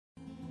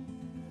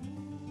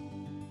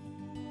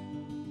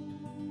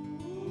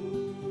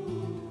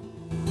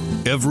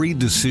Every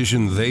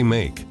decision they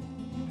make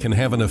can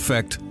have an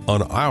effect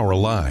on our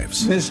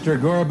lives. Mr.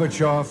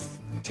 Gorbachev,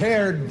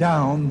 tear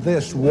down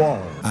this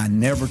wall. I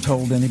never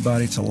told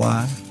anybody to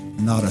lie,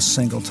 not a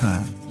single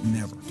time,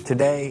 never.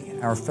 Today,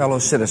 our fellow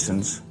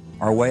citizens,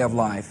 our way of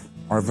life,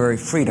 our very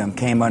freedom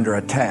came under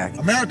attack.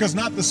 America's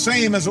not the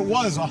same as it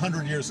was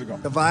 100 years ago.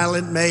 The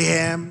violent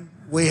mayhem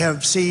we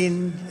have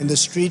seen in the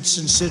streets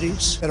and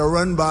cities that are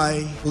run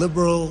by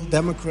liberal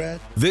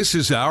Democrats. This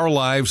is Our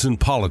Lives in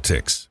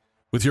Politics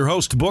with your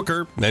host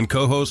Booker and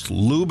co-host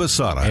Lou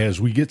Basada. As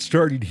we get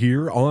started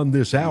here on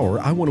this hour,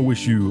 I want to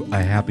wish you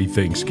a happy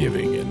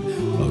Thanksgiving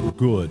and a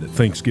good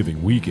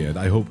Thanksgiving weekend.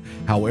 I hope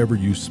however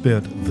you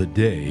spent the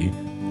day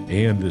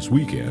and this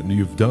weekend,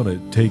 you've done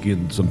it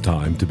taking some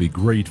time to be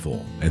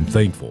grateful and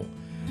thankful.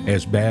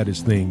 As bad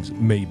as things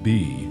may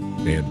be,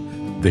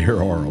 and there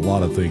are a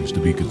lot of things to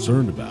be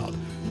concerned about,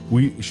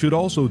 we should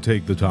also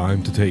take the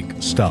time to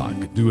take stock,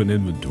 do an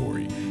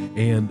inventory,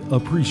 and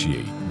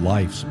appreciate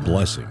life's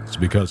blessings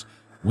because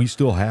we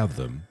still have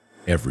them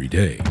every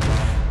day.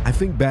 I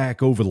think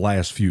back over the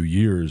last few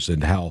years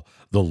and how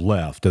the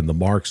left and the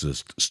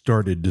Marxists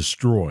started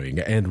destroying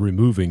and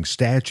removing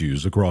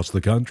statues across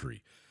the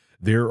country.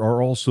 There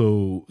are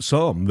also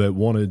some that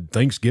wanted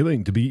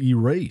Thanksgiving to be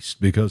erased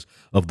because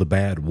of the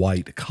bad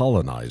white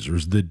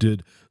colonizers that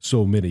did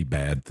so many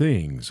bad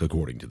things,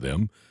 according to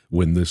them,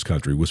 when this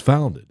country was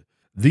founded.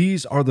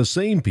 These are the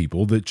same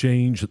people that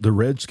changed the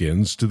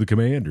Redskins to the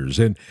Commanders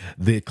and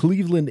the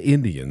Cleveland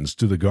Indians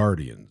to the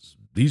Guardians.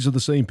 These are the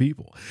same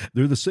people.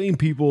 They're the same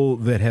people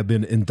that have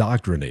been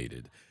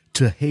indoctrinated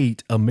to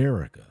hate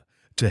America,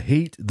 to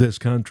hate this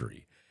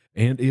country,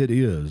 and it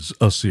is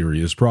a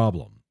serious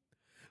problem.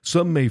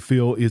 Some may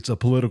feel it's a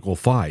political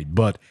fight,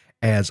 but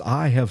as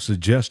I have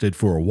suggested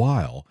for a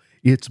while,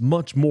 it's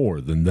much more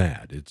than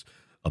that. It's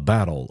a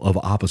battle of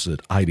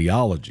opposite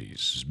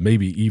ideologies,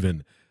 maybe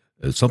even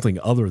something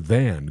other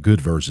than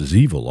good versus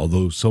evil,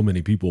 although so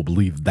many people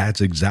believe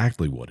that's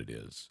exactly what it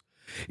is.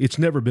 It's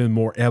never been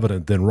more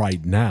evident than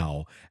right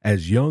now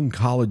as young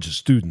college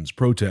students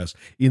protest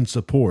in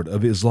support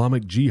of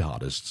Islamic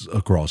jihadists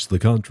across the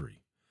country.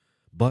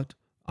 But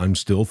I'm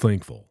still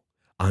thankful.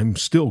 I'm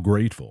still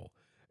grateful.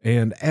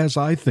 And as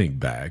I think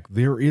back,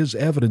 there is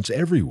evidence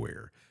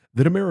everywhere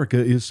that America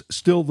is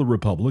still the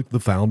republic the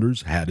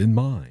founders had in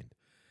mind.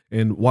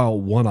 And while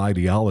one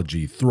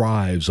ideology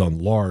thrives on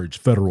large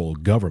federal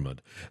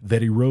government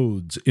that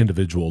erodes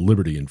individual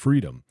liberty and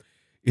freedom,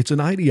 it's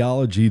an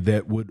ideology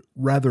that would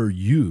rather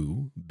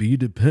you be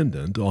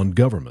dependent on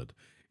government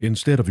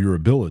instead of your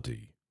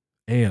ability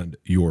and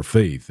your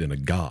faith in a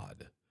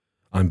God.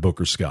 I'm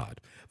Booker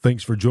Scott.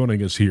 Thanks for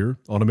joining us here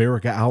on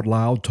America Out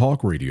Loud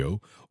Talk Radio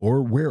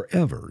or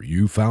wherever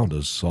you found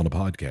us on a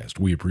podcast.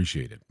 We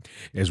appreciate it.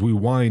 As we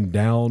wind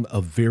down a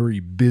very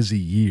busy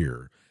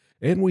year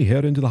and we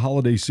head into the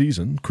holiday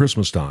season,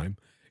 Christmas time,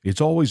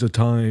 it's always a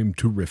time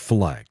to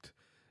reflect,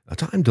 a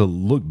time to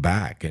look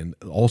back and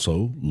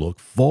also look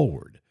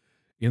forward.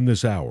 In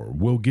this hour,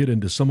 we'll get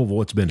into some of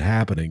what's been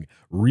happening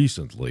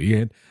recently,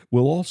 and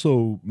we'll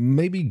also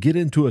maybe get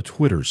into a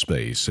Twitter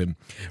space, and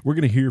we're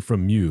going to hear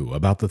from you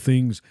about the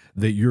things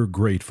that you're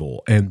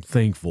grateful and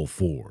thankful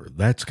for.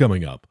 That's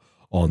coming up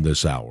on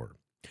this hour.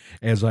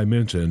 As I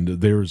mentioned,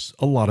 there's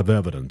a lot of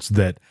evidence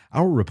that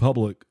our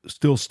republic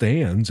still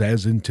stands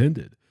as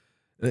intended.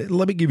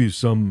 Let me give you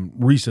some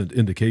recent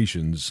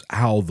indications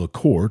how the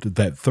court,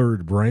 that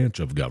third branch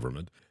of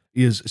government,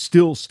 is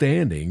still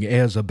standing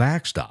as a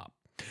backstop.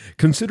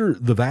 Consider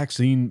the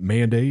vaccine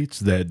mandates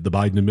that the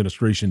Biden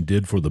administration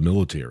did for the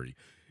military.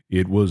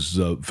 It was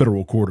a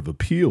federal court of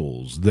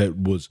appeals that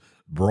was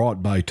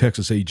brought by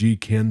Texas AG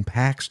Ken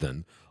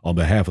Paxton on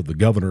behalf of the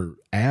Governor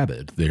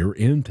Abbott there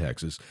in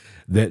Texas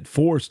that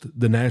forced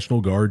the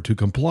National Guard to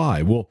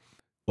comply. Well,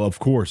 of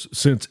course,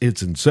 since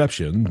its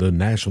inception, the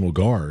National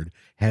Guard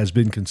has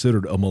been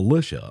considered a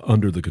militia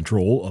under the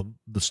control of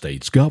the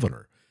state's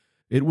governor.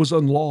 It was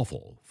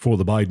unlawful for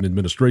the Biden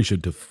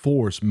administration to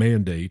force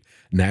mandate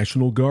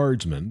National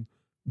Guardsmen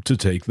to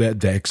take that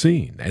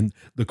vaccine, and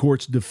the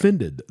courts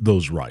defended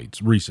those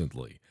rights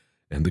recently.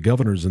 And the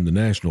governors in the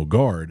National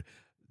Guard,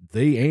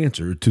 they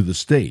answered to the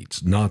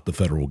states, not the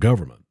federal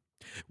government.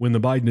 When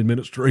the Biden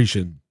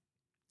administration,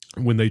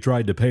 when they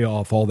tried to pay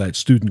off all that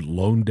student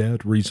loan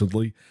debt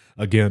recently,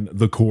 again,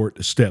 the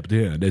court stepped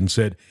in and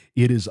said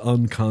it is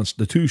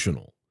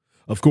unconstitutional.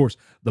 Of course,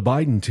 the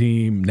Biden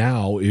team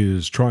now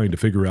is trying to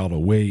figure out a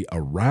way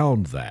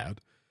around that,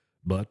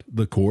 but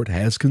the court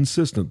has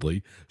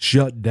consistently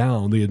shut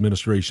down the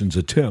administration's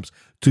attempts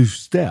to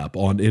step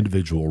on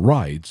individual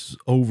rights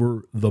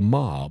over the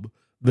mob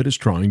that is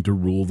trying to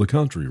rule the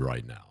country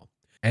right now.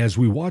 As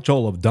we watch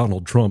all of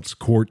Donald Trump's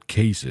court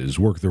cases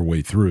work their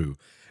way through,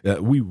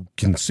 we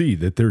can see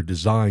that they're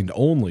designed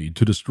only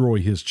to destroy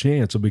his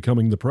chance of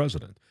becoming the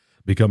president,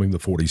 becoming the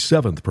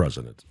 47th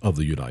president of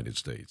the United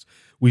States.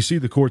 We see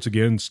the courts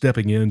again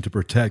stepping in to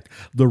protect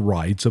the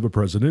rights of a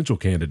presidential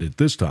candidate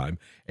this time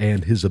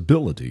and his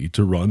ability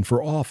to run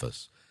for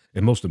office,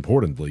 and most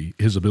importantly,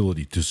 his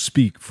ability to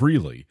speak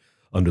freely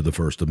under the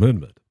First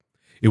Amendment.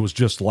 It was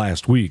just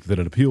last week that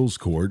an appeals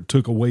court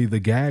took away the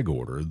gag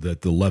order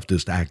that the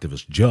leftist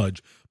activist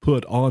judge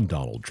put on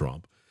Donald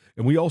Trump.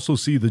 And we also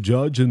see the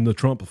judge in the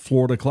Trump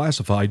Florida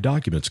classified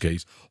documents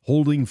case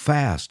holding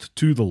fast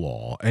to the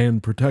law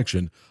and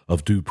protection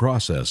of due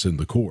process in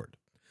the court.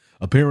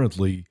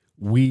 Apparently,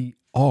 we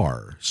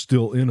are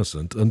still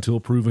innocent until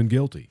proven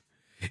guilty.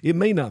 It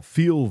may not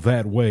feel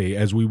that way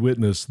as we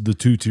witness the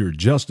two-tier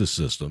justice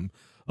system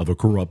of a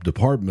corrupt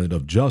Department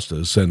of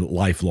Justice and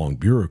lifelong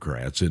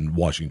bureaucrats in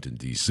Washington,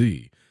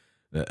 D.C.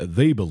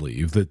 They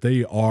believe that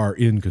they are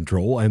in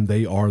control and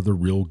they are the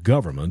real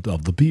government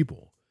of the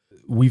people.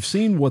 We've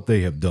seen what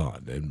they have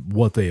done and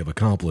what they have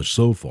accomplished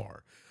so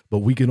far, but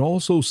we can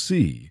also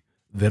see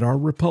that our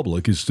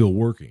republic is still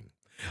working.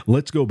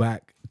 Let's go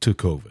back to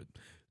COVID.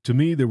 To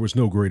me, there was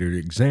no greater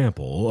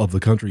example of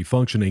the country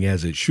functioning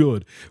as it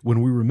should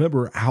when we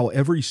remember how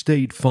every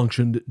state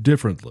functioned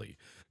differently.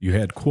 You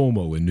had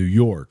Cuomo in New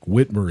York,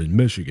 Whitmer in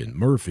Michigan,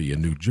 Murphy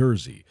in New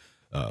Jersey,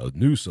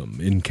 Newsom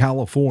in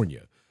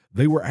California.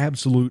 They were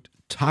absolute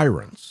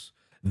tyrants.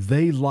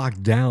 They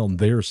locked down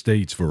their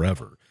states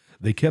forever.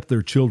 They kept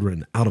their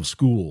children out of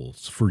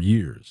schools for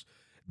years.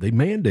 They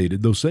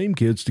mandated those same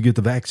kids to get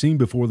the vaccine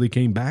before they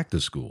came back to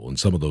school in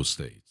some of those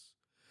states.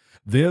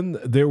 Then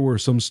there were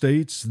some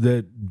states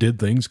that did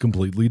things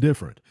completely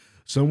different.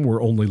 Some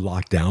were only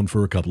locked down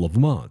for a couple of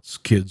months.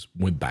 Kids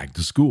went back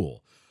to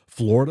school.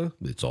 Florida,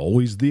 it's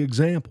always the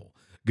example.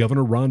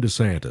 Governor Ron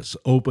DeSantis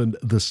opened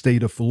the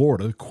state of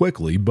Florida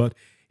quickly, but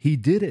he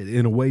did it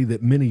in a way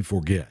that many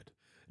forget.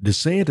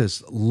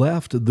 DeSantis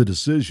left the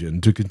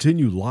decision to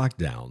continue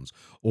lockdowns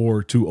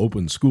or to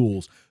open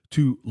schools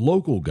to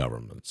local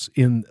governments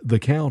in the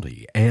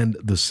county and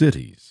the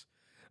cities.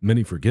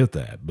 Many forget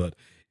that, but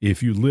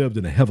if you lived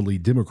in a heavily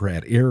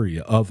Democrat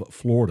area of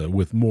Florida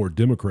with more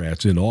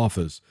Democrats in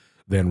office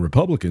than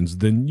Republicans,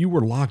 then you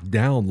were locked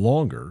down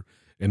longer,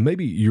 and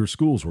maybe your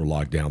schools were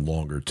locked down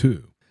longer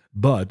too.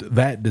 But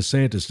that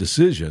DeSantis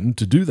decision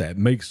to do that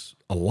makes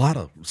a lot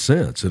of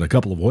sense in a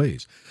couple of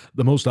ways.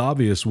 The most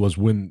obvious was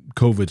when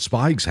COVID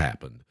spikes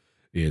happened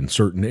in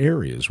certain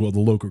areas. Well, the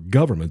local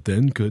government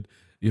then could,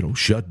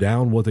 shut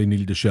down what they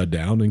needed to shut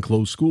down and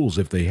close schools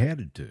if they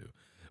had to.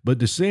 But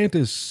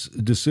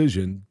DeSantis'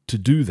 decision to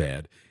do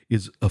that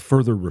is a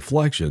further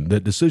reflection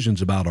that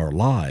decisions about our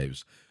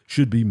lives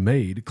should be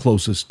made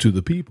closest to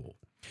the people.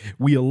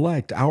 We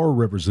elect our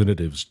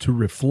representatives to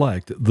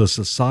reflect the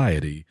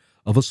society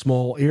of a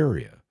small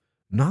area,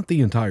 not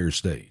the entire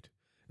state.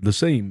 The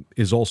same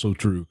is also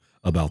true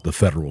about the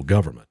federal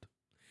government.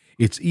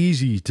 It's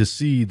easy to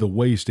see the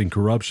waste and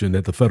corruption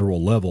at the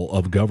federal level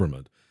of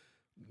government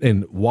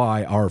and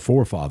why our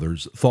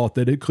forefathers thought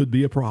that it could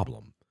be a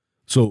problem.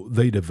 So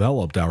they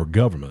developed our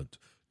government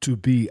to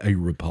be a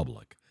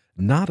republic,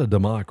 not a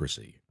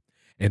democracy.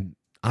 And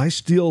I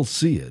still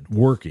see it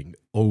working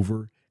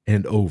over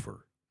and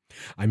over.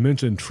 I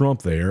mentioned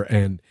Trump there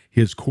and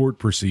his court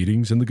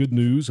proceedings and the good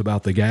news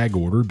about the gag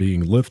order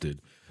being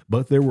lifted,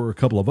 but there were a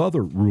couple of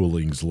other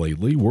rulings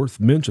lately worth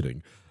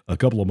mentioning. A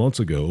couple of months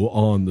ago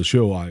on the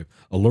show, I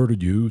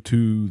alerted you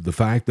to the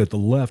fact that the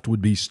left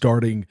would be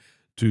starting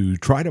to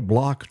try to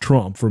block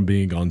Trump from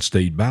being on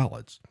state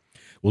ballots.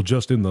 Well,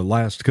 just in the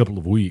last couple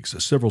of weeks,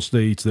 several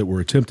states that were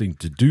attempting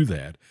to do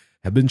that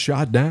have been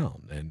shot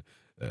down, and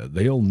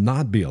they'll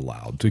not be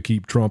allowed to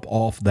keep Trump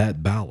off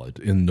that ballot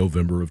in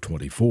November of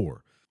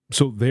 24.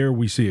 So there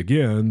we see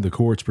again the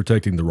courts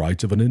protecting the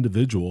rights of an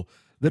individual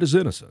that is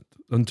innocent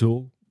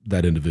until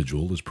that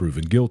individual is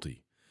proven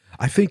guilty.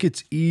 I think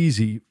it's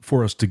easy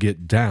for us to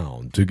get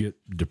down, to get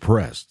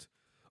depressed,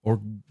 or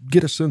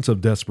get a sense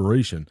of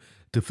desperation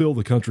to feel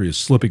the country is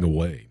slipping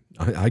away.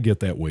 I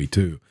get that way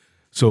too.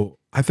 So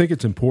I think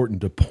it's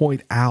important to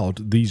point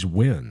out these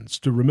wins,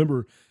 to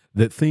remember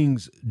that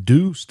things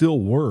do still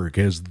work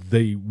as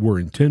they were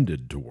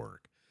intended to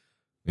work.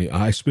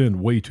 I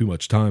spend way too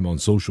much time on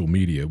social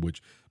media,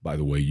 which, by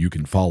the way, you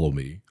can follow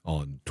me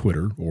on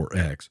Twitter or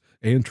X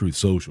and Truth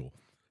Social.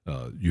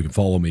 You can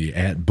follow me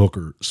at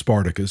Booker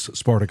Spartacus.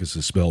 Spartacus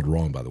is spelled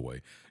wrong, by the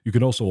way. You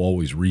can also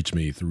always reach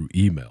me through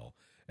email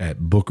at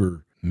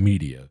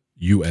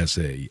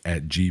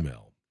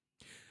bookermediausa@gmail.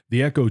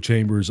 The echo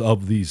chambers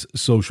of these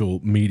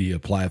social media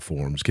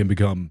platforms can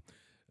become,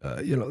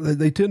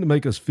 they tend to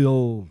make us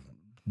feel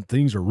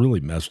things are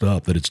really messed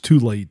up, that it's too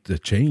late to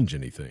change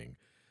anything.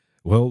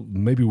 Well,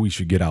 maybe we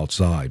should get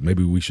outside.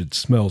 Maybe we should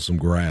smell some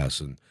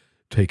grass and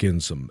take in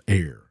some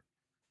air.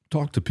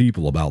 Talk to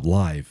people about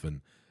life,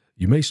 and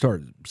you may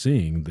start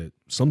seeing that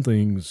some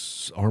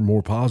things are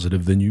more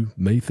positive than you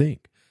may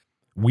think.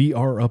 We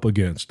are up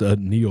against a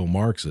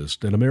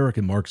neo-Marxist, an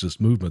American Marxist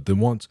movement that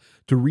wants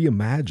to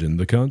reimagine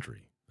the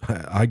country.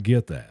 I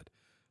get that.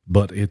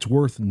 But it's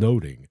worth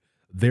noting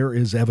there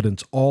is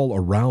evidence all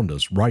around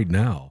us right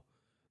now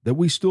that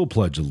we still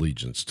pledge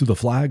allegiance to the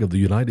flag of the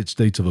United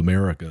States of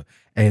America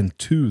and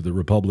to the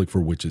republic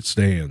for which it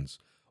stands,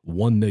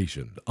 one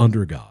nation,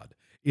 under God,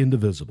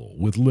 indivisible,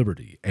 with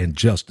liberty and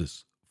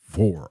justice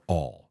for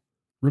all.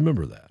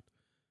 Remember that.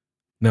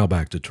 Now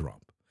back to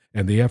Trump.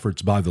 and the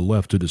efforts by the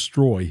left to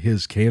destroy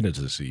his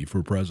candidacy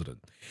for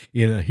president.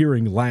 In a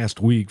hearing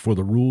last week for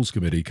the Rules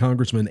Committee,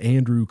 Congressman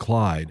Andrew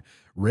Clyde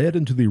read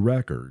into the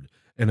record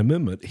an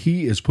amendment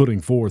he is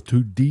putting forth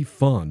to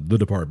defund the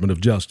Department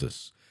of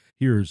Justice.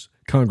 Here's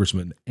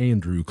Congressman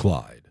Andrew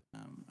Clyde.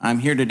 I'm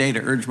here today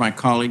to urge my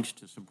colleagues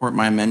to support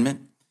my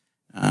amendment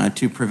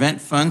to prevent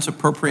funds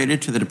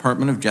appropriated to the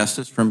Department of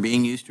Justice from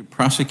being used to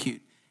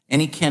prosecute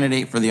any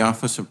candidate for the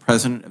office of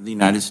President of the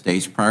United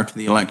States prior to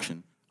the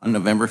election on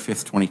November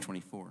 5th,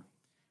 2024.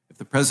 If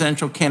the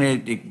presidential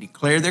candidate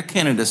declared their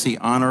candidacy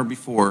on or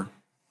before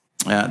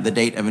the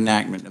date of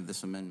enactment of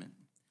this amendment.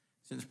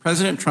 Since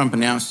President Trump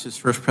announced his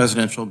first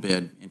presidential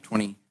bid in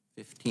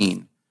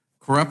 2015,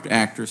 corrupt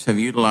actors have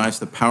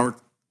utilized the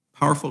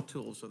powerful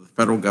tools of the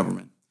federal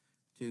government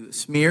to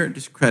smear,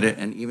 discredit,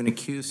 and even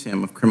accuse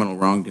him of criminal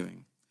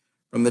wrongdoing.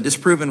 From the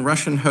disproven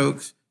Russian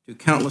hoax to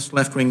countless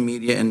left-wing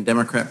media and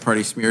Democrat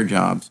Party smear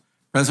jobs,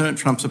 President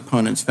Trump's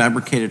opponents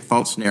fabricated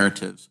false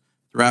narratives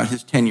throughout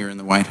his tenure in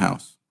the White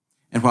House.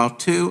 And while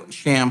 2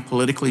 sham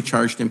politically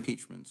charged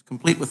impeachments,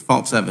 complete with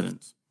false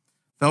evidence,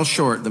 fell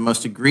short, the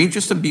most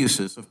egregious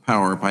abuses of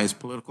power by his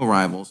political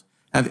rivals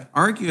have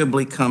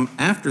arguably come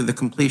after the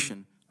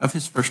completion of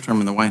his first term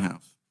in the White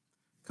House,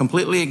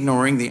 completely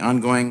ignoring the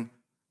ongoing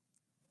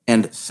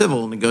and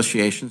civil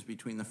negotiations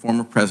between the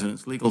former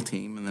president's legal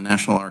team and the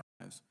National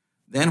Archives.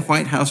 Then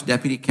White House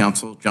Deputy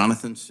Counsel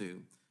Jonathan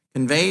Sue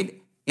conveyed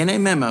in a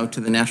memo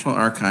to the National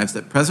Archives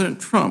that President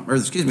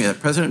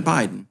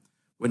Biden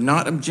would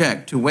not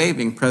object to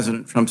waiving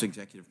President Trump's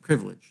executive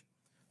privilege.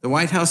 The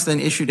White House then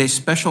issued a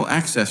special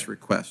access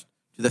request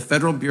to the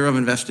Federal Bureau of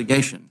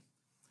Investigation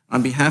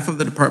on behalf of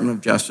the Department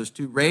of Justice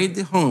to raid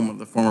the home of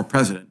the former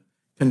president,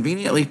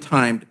 conveniently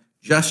timed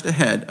just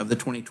ahead of the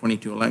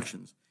 2022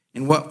 elections,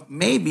 in what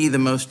may be the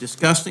most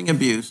disgusting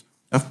abuse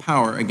of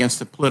power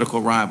against a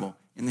political rival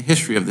in the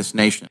history of this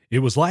nation. It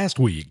was last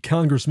week,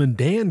 Congressman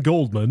Dan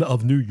Goldman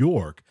of New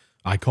York,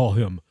 I call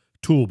him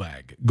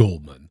Toolbag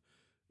Goldman.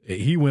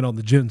 He went on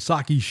the Jen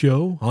Psaki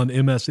show on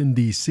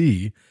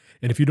MSNBC,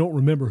 and if you don't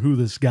remember who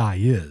this guy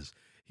is,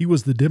 he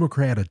was the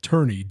Democrat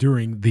attorney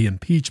during the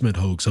impeachment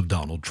hoax of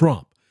Donald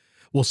Trump.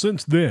 Well,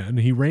 since then,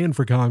 he ran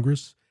for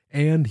Congress,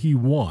 and he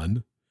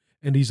won,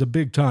 and he's a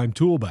big-time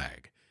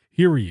toolbag.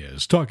 Here he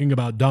is talking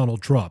about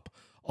Donald Trump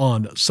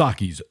on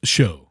Psaki's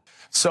show.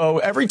 So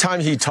every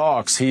time he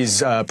talks,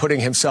 he's putting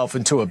himself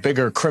into a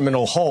bigger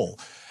criminal hole.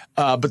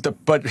 But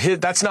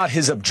that's not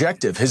his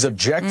objective. His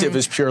objective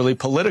is purely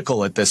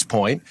political at this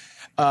point.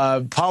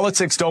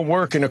 Politics don't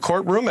work in a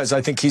courtroom, as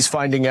I think he's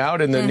finding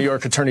out in the New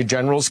York Attorney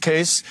General's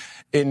case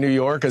in New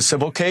York, a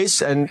civil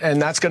case, and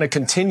that's going to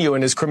continue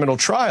in his criminal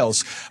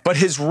trials. But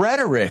his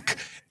rhetoric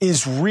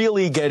is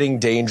really getting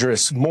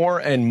dangerous, more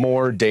and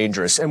more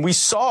dangerous. And we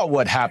saw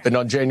what happened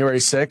on January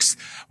 6th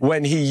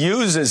when he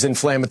uses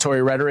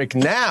inflammatory rhetoric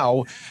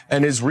now,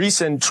 and his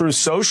recent Truth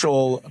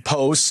Social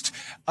post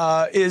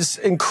is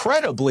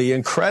incredibly,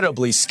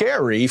 incredibly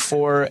scary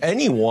for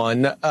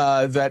anyone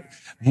that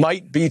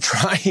might be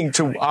trying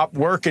to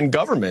work in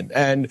government.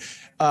 And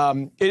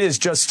it is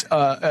just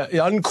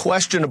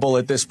unquestionable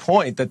at this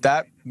point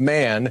that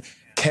man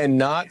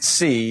cannot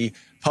see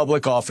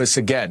public office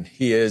again.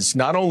 He is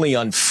not only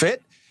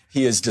unfit,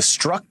 he is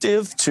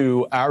destructive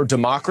to our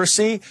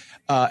democracy,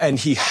 and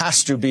he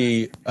has to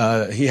be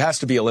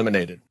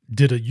eliminated.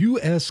 Did a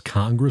U.S.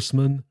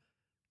 congressman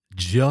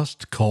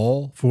just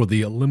call for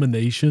the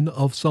elimination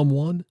of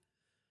someone,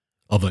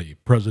 of a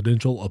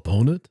presidential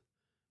opponent,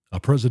 a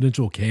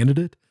presidential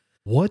candidate?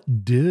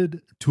 What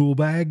did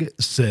Toolbag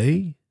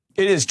say?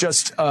 It is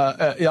just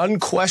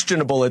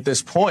unquestionable at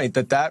this point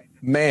that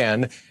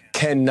man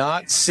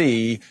cannot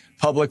see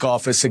public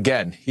office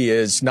again. He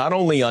is not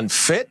only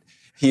unfit,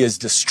 he is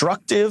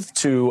destructive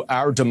to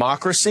our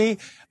democracy,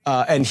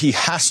 and he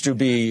has to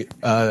be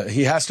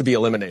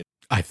eliminated.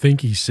 I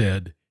think he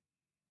said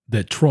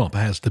that Trump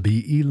has to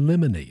be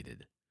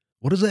eliminated.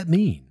 What does that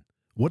mean?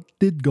 What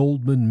did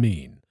Goldman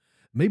mean?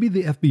 Maybe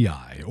the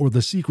FBI or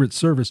the Secret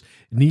Service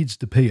needs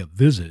to pay a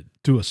visit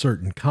to a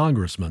certain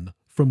congressman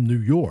from New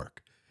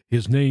York.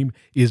 His name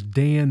is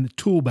Dan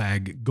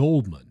Toolbag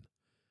Goldman,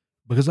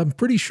 because I'm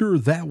pretty sure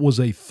that was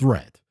a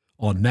threat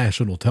on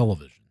national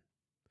television.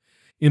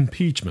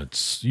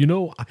 Impeachments.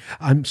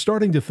 I'm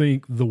starting to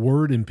think the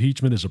word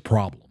impeachment is a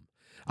problem.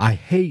 I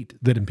hate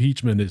that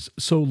impeachment is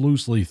so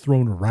loosely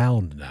thrown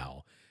around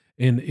now,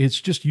 and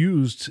it's just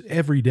used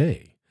every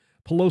day.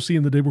 Pelosi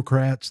and the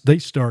Democrats, they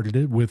started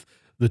it with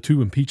the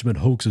 2 impeachment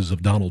hoaxes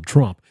of Donald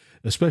Trump,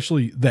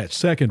 especially that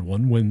second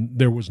one when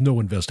there was no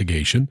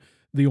investigation.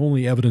 The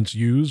only evidence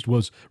used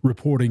was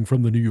reporting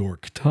from the New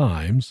York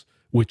Times,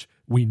 which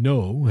we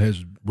know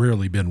has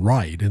rarely been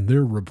right in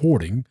their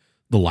reporting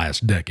the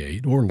last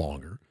decade or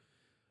longer.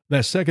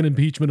 That second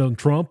impeachment on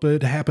Trump,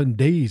 it happened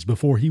days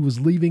before he was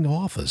leaving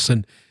office,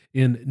 and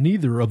in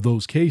neither of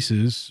those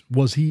cases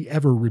was he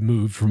ever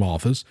removed from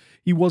office.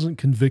 He wasn't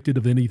convicted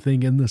of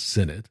anything in the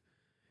Senate.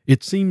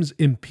 It seems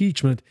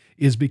impeachment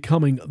is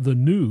becoming the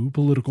new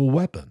political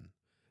weapon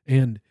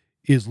and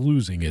is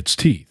losing its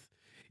teeth.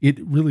 it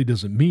really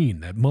doesn't mean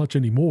that much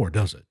anymore,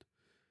 does it?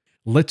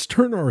 Let's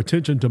turn our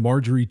attention to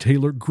Marjorie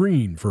Taylor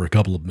Greene for a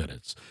couple of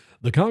minutes.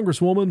 The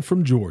Congresswoman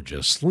from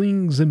Georgia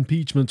slings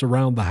impeachments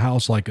around the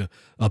House like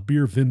a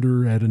beer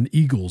vendor at an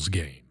Eagles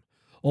game.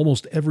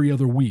 Almost every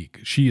other week,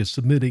 she is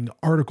submitting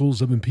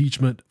articles of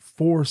impeachment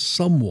for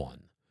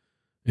someone.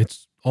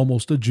 It's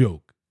almost a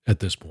joke at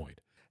this point.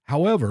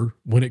 However,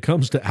 when it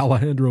comes to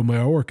Alejandro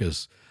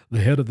Mayorkas,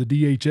 the head of the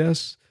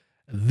DHS,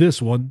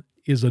 this one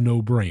is a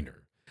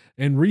no-brainer.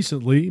 And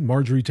recently,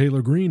 Marjorie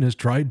Taylor Greene has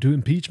tried to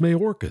impeach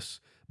Mayorkas,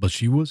 but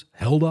she was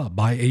held up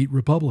by 8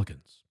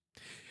 Republicans.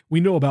 We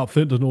know about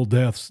fentanyl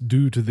deaths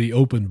due to the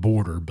open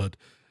border, but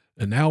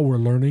now we're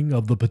learning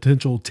of the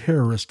potential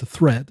terrorist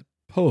threat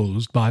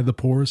posed by the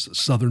porous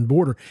southern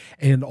border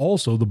and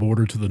also the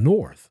border to the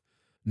north,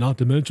 not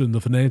to mention the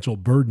financial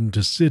burden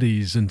to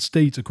cities and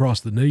states across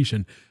the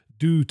nation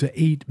due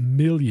to 8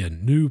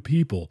 million new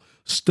people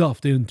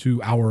stuffed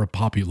into our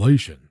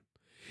population.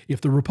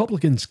 If the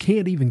Republicans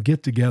can't even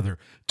get together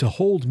to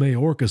hold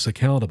Mayorkas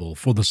accountable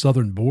for the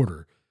southern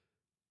border,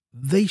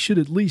 they should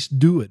at least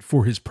do it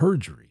for his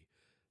perjury,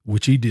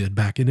 which he did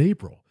back in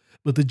April.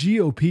 But the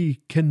GOP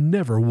can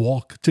never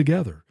walk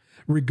together,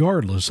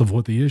 regardless of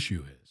what the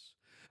issue is.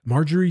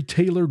 Marjorie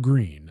Taylor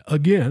Greene,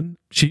 again,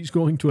 she's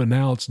going to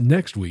announce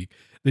next week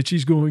that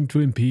she's going to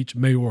impeach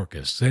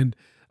Mayorkas, and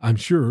I'm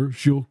sure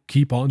she'll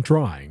keep on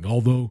trying,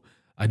 although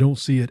I don't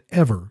see it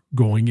ever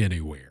going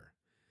anywhere.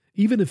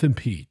 Even if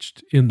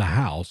impeached in the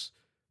House,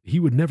 he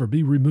would never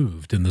be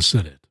removed in the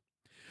Senate.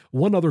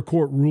 One other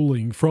court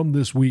ruling from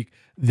this week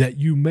that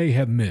you may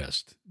have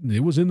missed.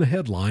 It was in the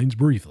headlines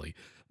briefly,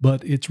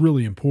 but it's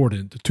really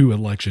important to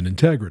election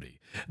integrity.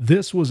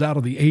 This was out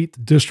of the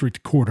 8th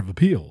District Court of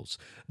Appeals.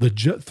 The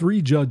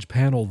 3-judge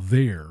panel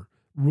there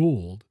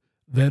ruled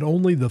that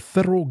only the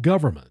federal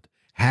government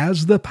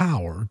has the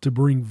power to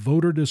bring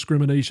voter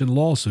discrimination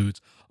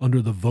lawsuits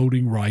under the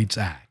Voting Rights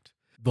Act.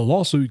 The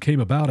lawsuit came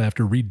about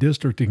after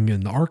redistricting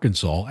in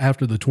Arkansas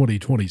after the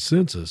 2020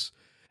 census,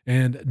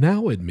 and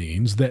now it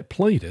means that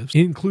plaintiffs,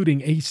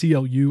 including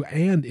ACLU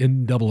and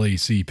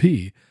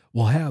NAACP,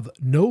 will have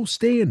no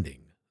standing.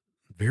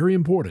 Very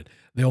important.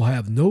 They'll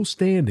have no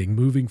standing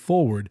moving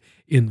forward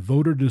in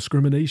voter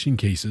discrimination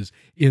cases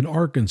in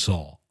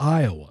Arkansas,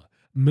 Iowa,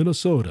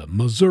 Minnesota,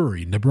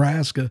 Missouri,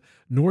 Nebraska,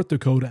 North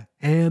Dakota,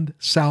 and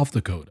South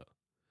Dakota.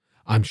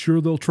 I'm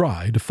sure they'll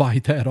try to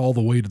fight that all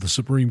the way to the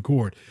Supreme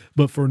Court,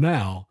 but for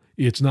now,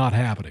 it's not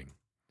happening.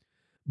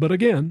 But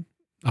again,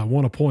 I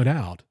want to point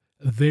out,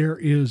 there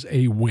is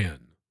a win.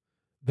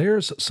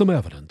 There's some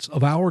evidence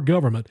of our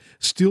government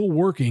still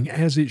working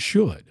as it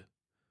should.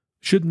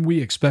 Shouldn't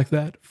we expect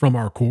that from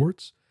our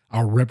courts,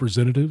 our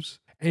representatives?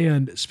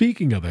 And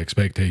speaking of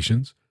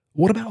expectations,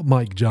 what about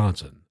Mike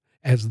Johnson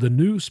as the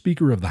new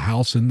Speaker of the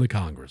House in the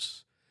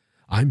Congress?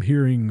 I'm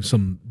hearing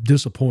some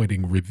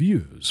disappointing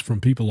reviews from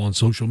people on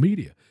social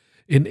media,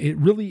 and it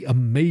really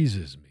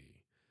amazes me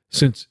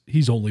since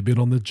he's only been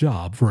on the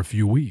job for a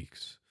few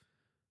weeks.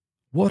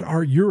 What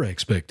are your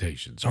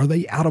expectations? Are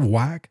they out of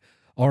whack?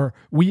 Are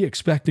we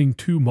expecting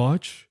too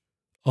much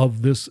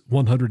of this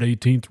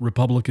 118th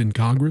Republican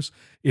Congress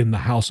in the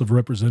House of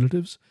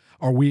Representatives?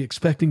 Are we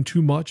expecting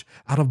too much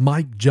out of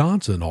Mike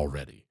Johnson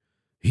already?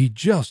 He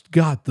just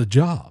got the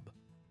job.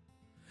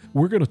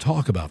 We're going to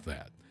talk about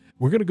that.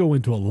 We're going to go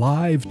into a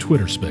live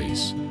Twitter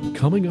space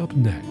coming up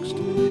next,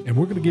 and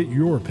we're going to get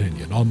your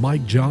opinion on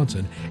Mike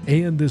Johnson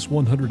and this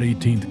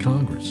 118th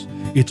Congress.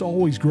 It's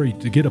always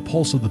great to get a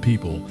pulse of the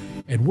people,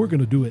 and we're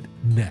going to do it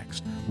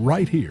next,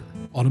 right here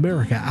on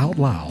America Out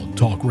Loud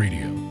Talk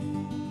Radio.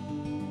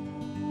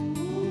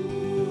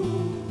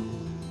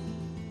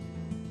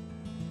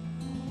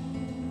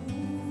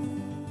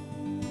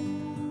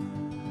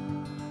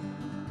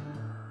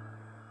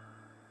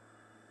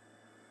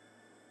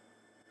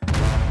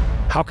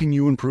 How can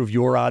you improve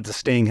your odds of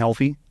staying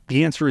healthy?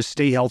 The answer is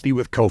stay healthy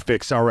with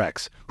Cofix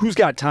RX. Who's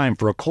got time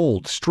for a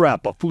cold,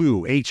 strep, a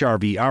flu,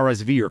 HRV,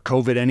 RSV, or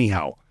COVID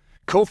anyhow?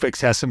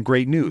 Cofix has some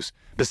great news.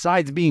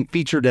 Besides being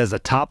featured as a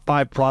top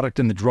 5 product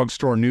in the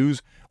drugstore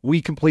news,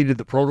 we completed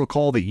the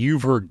protocol that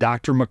you've heard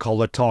Dr.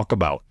 McCullough talk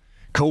about.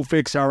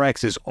 Cofix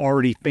RX is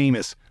already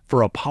famous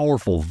for a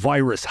powerful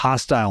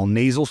virus-hostile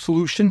nasal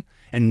solution,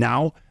 and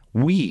now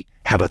we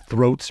have a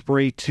throat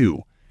spray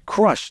too.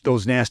 Crush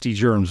those nasty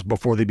germs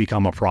before they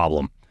become a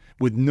problem.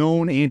 With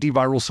known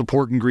antiviral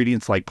support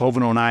ingredients like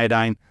povidone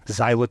iodine,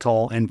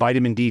 xylitol, and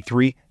vitamin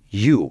D3,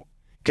 you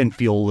can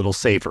feel a little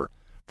safer.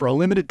 For a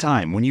limited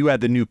time, when you add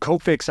the new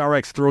Cofix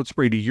RX throat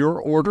spray to your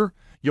order,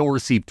 you'll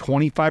receive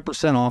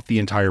 25% off the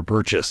entire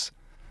purchase.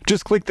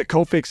 Just click the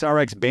Cofix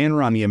RX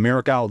banner on the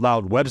America Out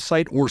Loud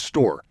website or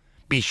store.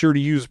 Be sure to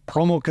use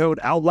promo code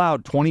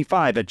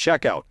OUTLOUD25 at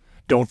checkout.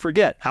 Don't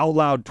forget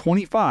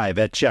OUTLOUD25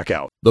 at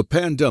checkout. The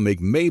pandemic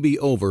may be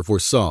over for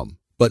some,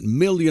 but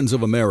millions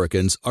of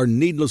Americans are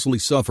needlessly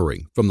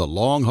suffering from the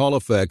long-haul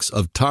effects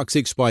of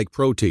toxic spike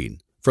protein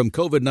from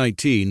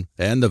COVID-19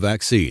 and the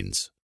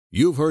vaccines.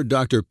 You've heard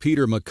Dr.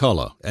 Peter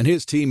McCullough and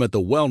his team at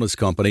the Wellness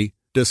Company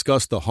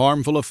discuss the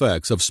harmful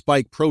effects of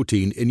spike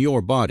protein in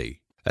your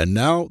body, and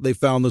now they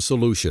found the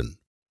solution.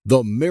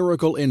 The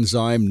miracle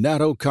enzyme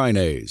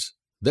nattokinase.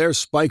 Their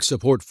spike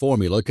support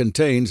formula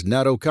contains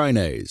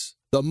nattokinase,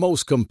 the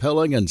most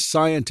compelling and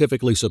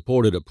scientifically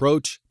supported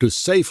approach to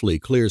safely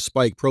clear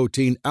spike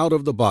protein out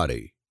of the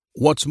body.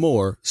 What's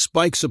more,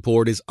 spike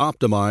support is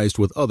optimized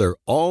with other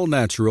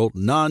all-natural,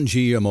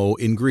 non-GMO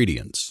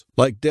ingredients,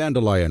 like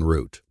dandelion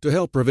root, to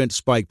help prevent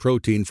spike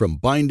protein from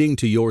binding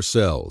to your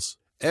cells.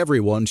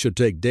 Everyone should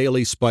take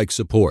daily spike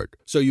support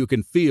so you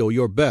can feel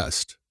your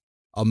best.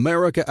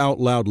 America Out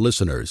Loud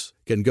listeners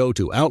can go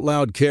to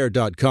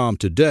OutLoudCare.com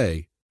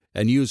today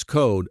and use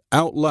code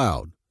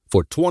OUTLOUD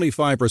for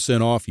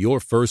 25% off your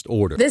first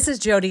order. This is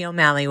Jody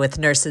O'Malley with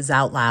Nurses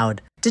Out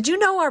Loud. Did you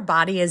know our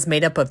body is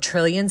made up of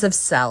trillions of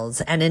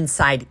cells, and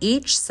inside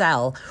each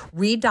cell,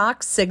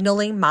 redox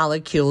signaling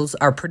molecules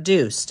are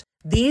produced?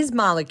 These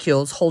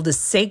molecules hold a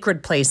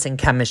sacred place in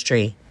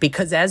chemistry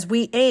because as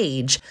we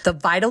age, the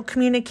vital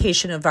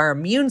communication of our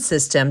immune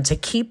system to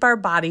keep our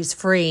bodies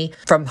free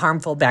from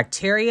harmful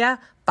bacteria,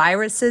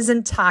 viruses,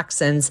 and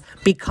toxins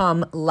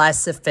become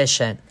less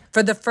efficient.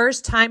 For the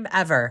first time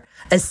ever,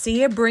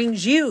 ASEA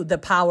brings you the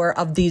power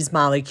of these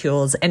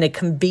molecules in a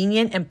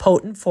convenient and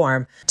potent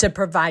form to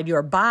provide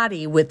your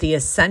body with the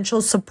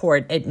essential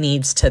support it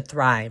needs to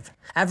thrive.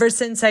 Ever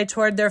since I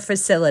toured their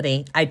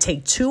facility, I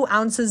take 2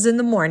 ounces in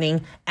the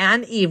morning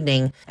and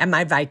evening, and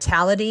my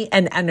vitality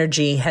and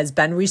energy has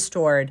been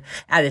restored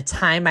at a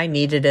time I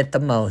needed it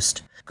the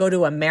most. Go to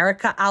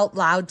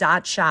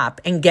AmericaOutloud.shop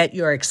and get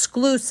your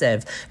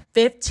exclusive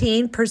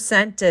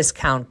 15%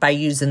 discount by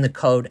using the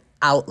code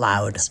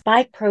OUTLOUD.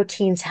 Spike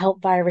proteins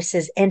help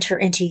viruses enter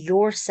into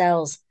your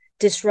cells,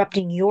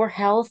 disrupting your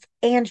health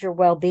and your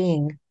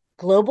well-being.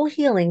 Global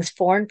Healing's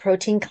Foreign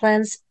Protein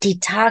Cleanse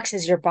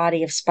detoxes your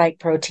body of spike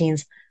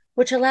proteins,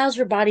 which allows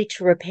your body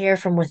to repair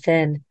from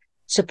within,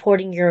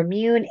 supporting your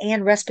immune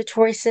and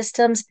respiratory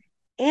systems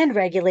and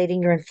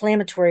regulating your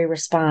inflammatory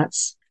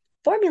response.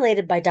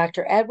 Formulated by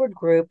Dr. Edward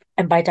Group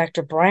and by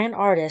Dr. Brian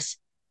Ardis,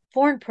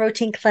 Foreign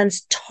Protein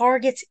Cleanse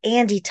targets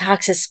and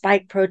detoxes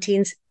spike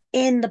proteins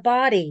in the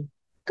body.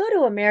 Go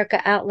to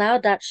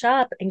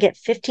AmericaOutloud.shop and get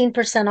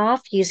 15%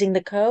 off using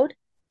the code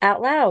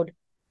OUTLOUD.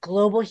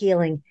 Global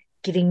Healing,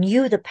 giving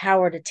you the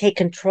power to take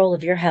control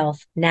of your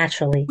health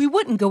naturally. We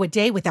wouldn't go a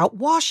day without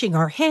washing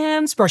our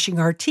hands, brushing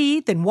our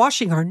teeth, and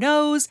washing our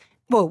nose.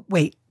 Well,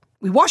 wait,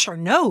 we wash our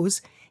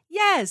nose?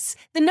 Yes,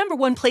 the number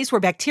one place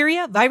where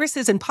bacteria,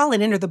 viruses, and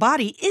pollen enter the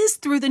body is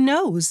through the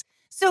nose.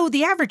 So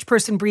the average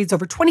person breathes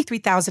over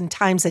 23,000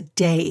 times a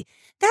day.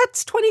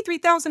 That's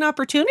 23,000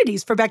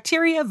 opportunities for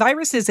bacteria,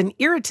 viruses, and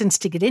irritants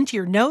to get into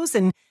your nose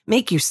and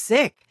make you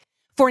sick.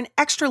 For an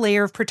extra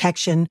layer of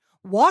protection,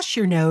 wash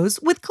your nose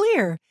with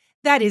Xlear.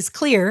 That is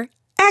Xlear,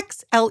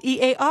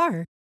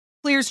 Xlear.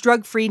 Xlear's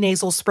drug-free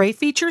nasal spray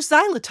features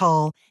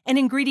xylitol, an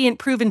ingredient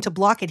proven to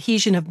block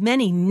adhesion of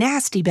many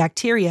nasty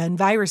bacteria and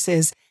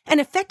viruses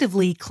and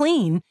effectively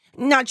clean,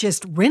 not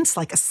just rinse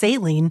like a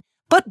saline,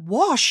 but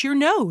wash your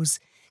nose.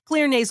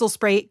 Xlear nasal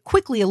spray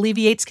quickly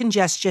alleviates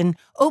congestion,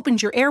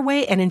 opens your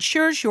airway, and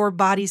ensures your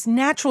body's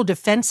natural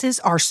defenses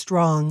are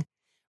strong.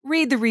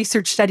 Read the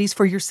research studies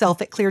for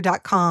yourself at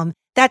Xlear.com.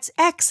 That's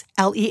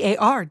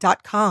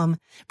Xlear.com.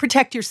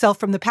 Protect yourself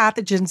from the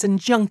pathogens and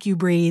junk you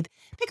breathe.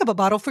 Pick up a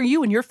bottle for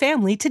you and your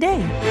family today.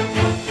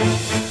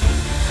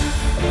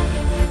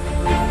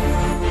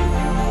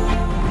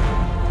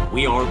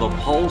 We are the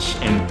pulse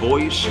and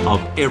voice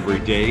of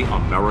everyday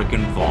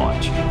American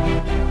thought.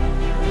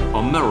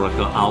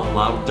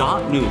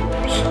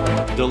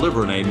 AmericaOutloud.news,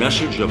 delivering a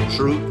message of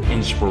truth,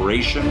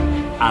 inspiration,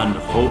 and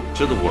hope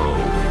to the world.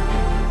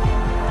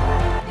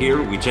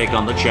 Here we take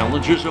on the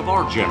challenges of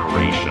our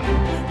generation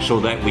so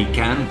that we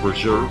can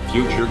preserve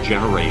future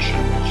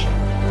generations.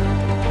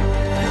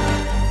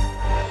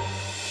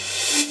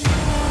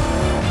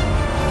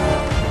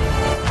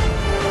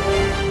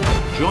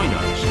 Join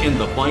us in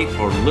the fight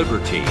for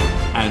liberty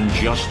and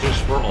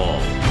justice for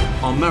all.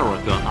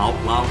 America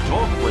Out Loud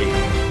Talk Radio.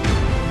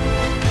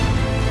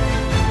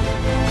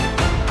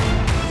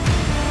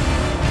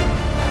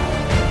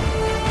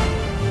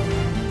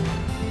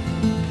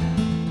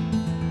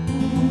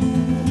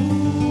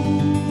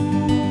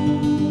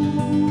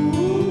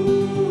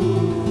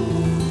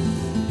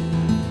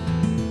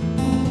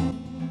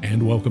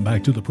 Welcome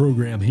back to the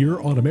program here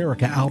on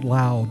America Out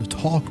Loud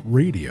Talk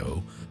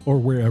Radio, or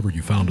wherever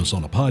you found us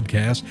on a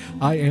podcast.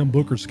 I am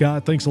Booker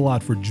Scott. Thanks a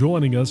lot for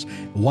joining us.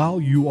 While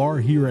you are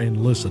here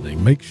and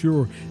listening, make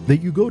sure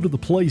that you go to the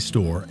Play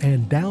Store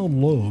and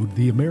download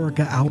the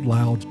America Out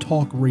Loud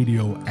Talk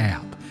Radio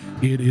app.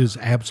 It is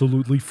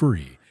absolutely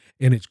free,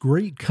 and it's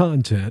great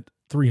content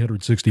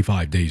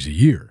 365 days a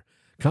year.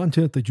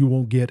 Content that you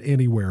won't get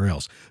anywhere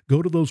else.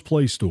 Go to those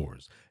Play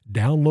Stores,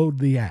 download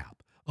the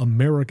app,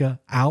 America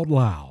Out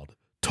Loud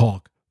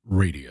Talk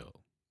Radio.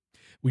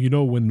 Well, you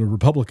know, when the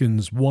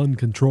Republicans won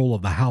control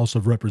of the House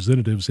of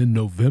Representatives in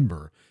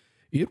November,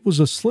 it was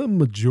a slim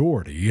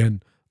majority,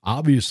 and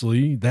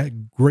obviously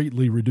that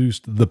greatly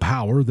reduced the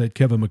power that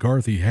Kevin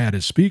McCarthy had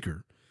as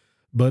Speaker.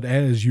 But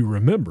as you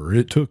remember,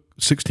 it took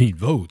 16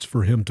 votes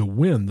for him to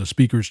win the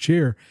Speaker's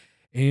chair,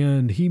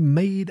 and he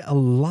made a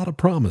lot of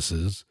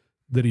promises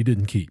that he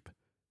didn't keep.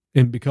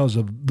 And because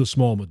of the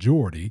small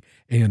majority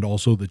and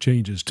also the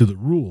changes to the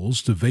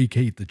rules to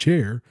vacate the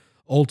chair,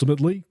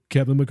 ultimately,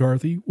 Kevin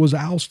McCarthy was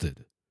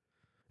ousted.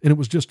 And it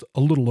was just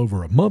a little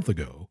over a month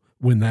ago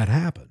when that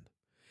happened.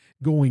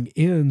 Going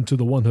into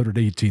the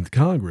 118th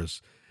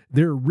Congress,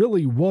 there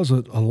really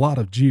wasn't a lot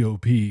of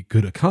GOP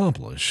could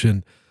accomplish.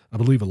 And I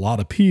believe a lot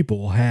of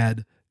people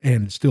had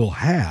and still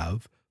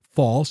have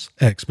false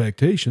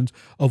expectations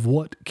of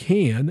what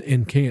can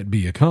and can't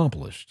be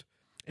accomplished.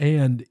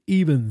 And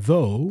even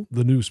though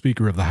the new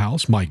Speaker of the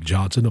House, Mike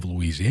Johnson of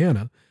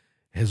Louisiana,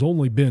 has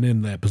only been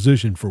in that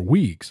position for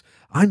weeks,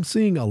 I'm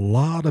seeing a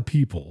lot of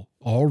people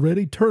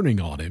already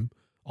turning on him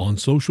on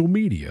social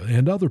media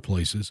and other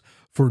places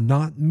for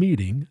not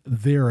meeting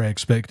their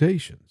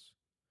expectations.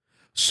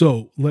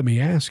 So let me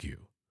ask you,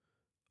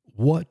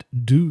 what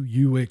do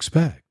you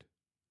expect?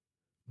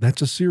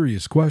 That's a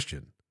serious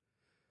question.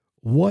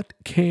 What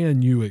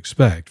can you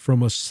expect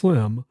from a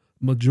slim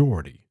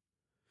majority?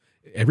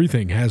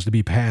 Everything has to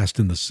be passed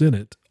in the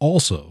Senate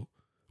also,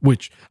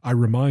 which I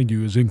remind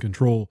you is in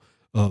control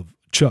of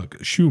Chuck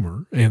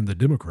Schumer and the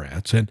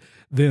Democrats. And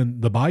then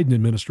the Biden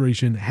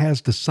administration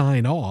has to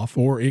sign off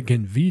or it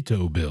can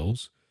veto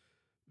bills.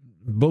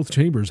 Both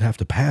chambers have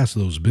to pass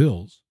those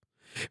bills.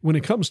 When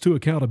it comes to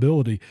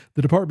accountability,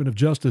 the Department of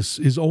Justice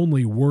is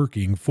only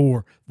working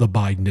for the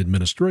Biden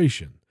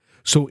administration.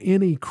 So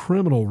any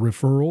criminal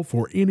referral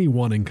for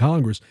anyone in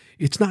Congress,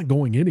 it's not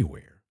going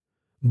anywhere.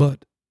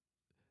 But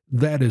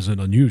that isn't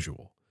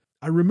unusual.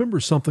 I remember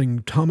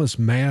something Thomas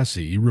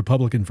Massey,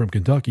 Republican from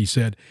Kentucky,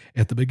 said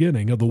at the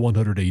beginning of the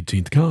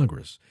 118th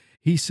Congress.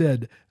 He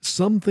said,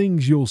 some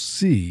things you'll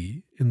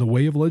see in the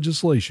way of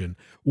legislation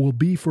will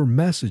be for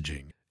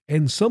messaging,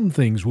 and some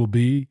things will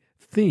be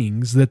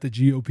things that the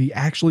GOP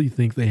actually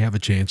think they have a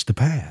chance to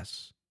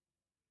pass.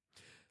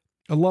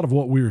 A lot of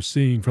what we're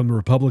seeing from the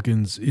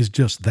Republicans is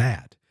just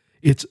that.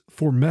 It's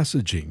for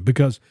messaging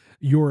because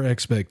your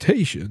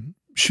expectation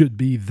should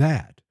be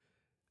that.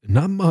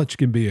 Not much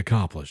can be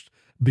accomplished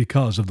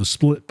because of the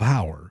split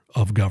power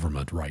of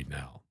government right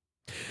now.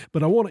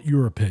 But I want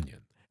your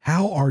opinion.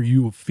 How are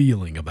you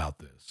feeling about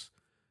this?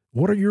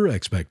 What are your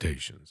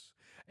expectations?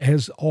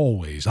 As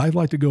always, I'd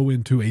like to go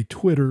into a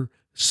Twitter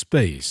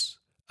space,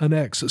 an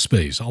X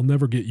space. I'll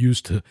never get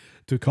used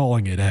to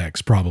calling it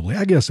X, probably.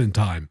 I guess in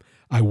time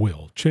I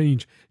will.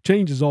 Change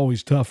is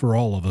always tough for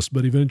all of us,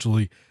 but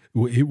eventually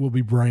it will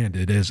be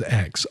branded as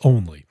X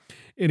only.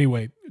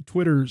 Anyway,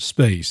 Twitter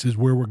space is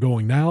where we're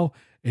going now.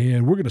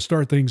 And we're going to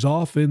start things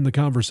off in the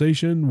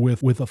conversation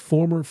with a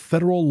former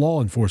federal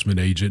law enforcement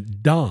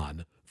agent,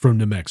 Don from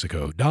New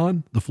Mexico.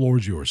 Don, the floor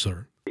is yours,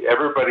 sir.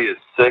 Everybody is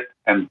sick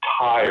and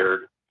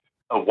tired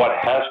of what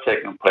has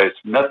taken place.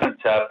 Nothing's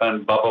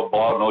happened, blah, blah,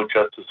 blah, no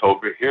justice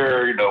over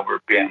here. We're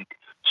being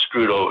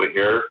screwed over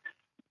here.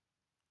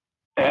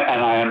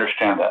 And I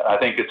understand that. I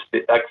think it's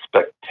the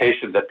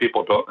expectation that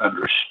people don't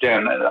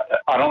understand. And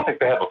I don't think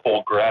they have a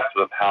full grasp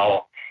of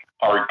how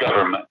our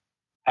government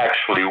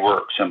actually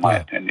works, in my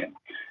opinion.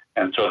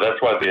 And so that's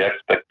why the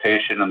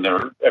expectation and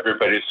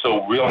everybody's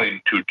so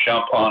willing to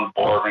jump on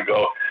board and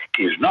go,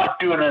 he's not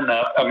doing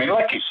enough. I mean,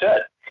 like you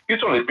said,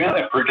 he's only been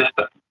there for just,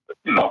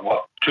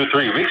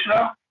 2-3 weeks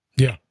now?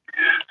 Yeah.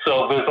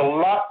 So there's a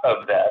lot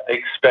of that. They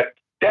expect,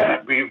 damn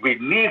it, we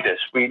need this.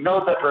 We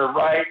know that we're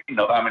right.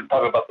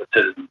 Talk about the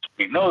citizens.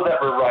 We know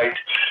that we're right.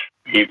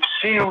 You've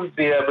seen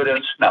the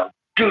evidence. Now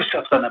do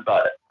something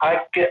about it.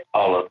 I get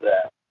all of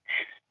that.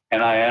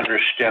 And I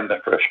understand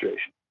the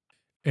frustration.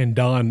 And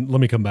Don,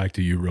 let me come back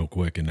to you real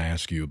quick and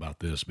ask you about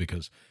this,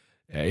 because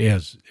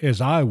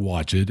as I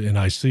watch it and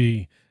I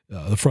see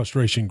the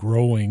frustration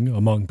growing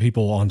among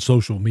people on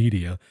social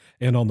media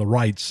and on the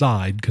right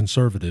side,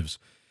 conservatives,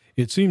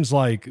 it seems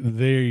like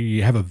they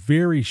have a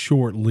very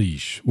short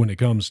leash when it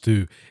comes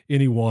to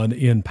anyone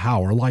in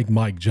power, like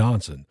Mike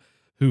Johnson,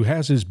 who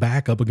has his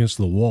back up against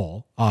the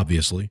wall,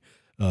 obviously,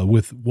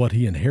 with what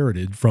he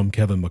inherited from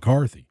Kevin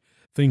McCarthy.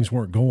 Things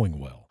weren't going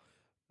well.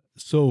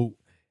 So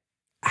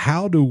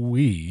how do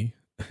we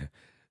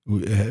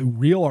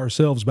reel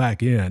ourselves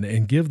back in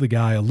and give the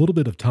guy a little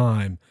bit of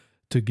time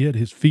to get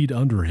his feet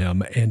under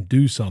him and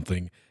do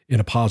something in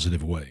a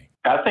positive way?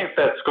 I think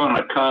that's going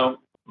to come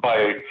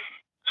by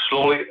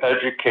slowly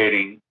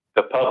educating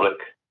the public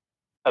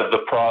of the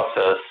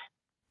process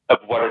of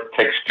what it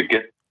takes to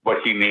get what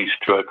he needs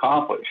to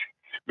accomplish.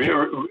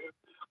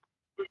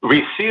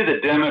 We see the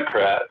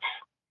Democrats,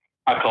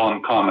 I call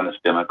them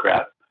communist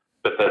Democrats,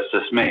 but that's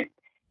just me.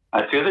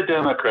 I see the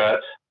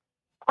Democrats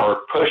are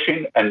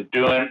pushing and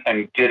doing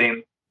and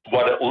getting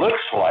what it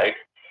looks like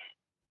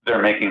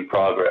they're making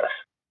progress.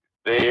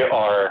 They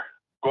are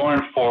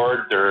going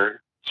forward.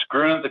 They're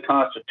screwing the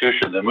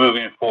Constitution. They're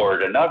moving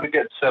forward. And now to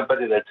get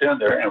somebody that's in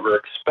there and we're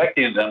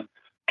expecting them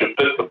to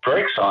put the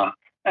brakes on,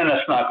 and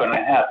it's not going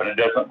to happen. It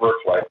doesn't work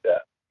like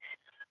that.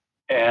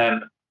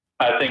 And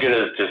I think it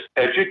is just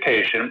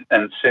education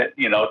and,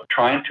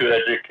 trying to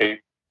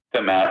educate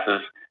the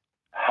masses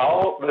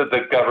how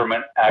the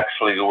government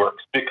actually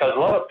works. Because a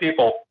lot of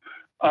people,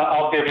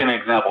 I'll give you an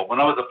example. When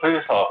I was a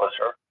police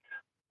officer,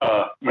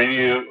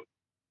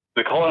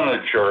 they call in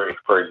a jury,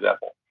 for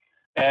example,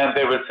 and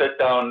they would sit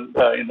down,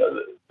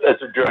 as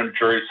a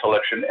jury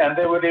selection, and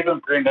they would even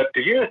bring up,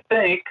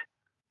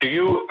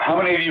 how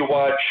many of you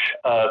watch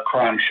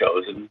crime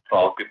shows? And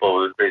all people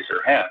would raise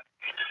their hand.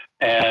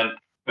 And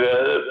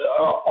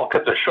I'll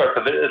cut this short,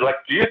 but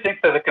do you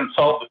think that it can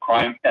solve the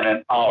crime in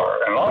an hour?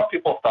 And a lot of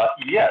people thought,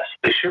 yes,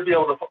 they should be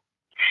able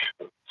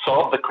to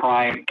solve the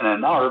crime in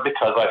an hour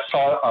because I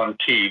saw it on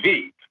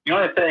TV. The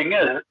only thing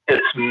is,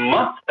 it's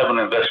months of an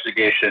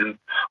investigation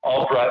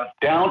all brought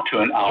down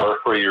to an hour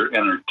for your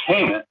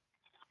entertainment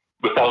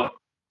without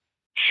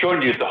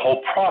showing you the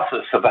whole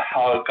process of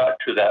how it got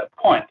to that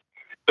point.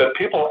 But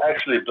people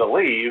actually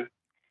believe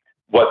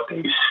what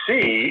they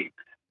see,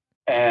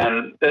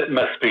 and it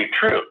must be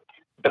true,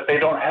 but they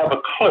don't have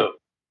a clue.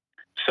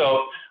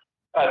 So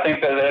I think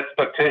that the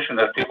expectation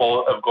that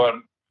people have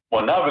gone,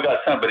 well, now we got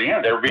somebody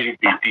in there, we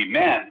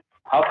demand,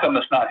 how come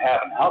it's not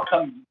happening? How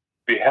come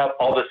we have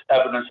all this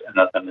evidence and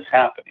nothing is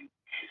happening?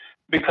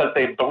 Because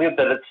they believe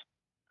that it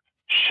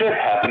should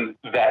happen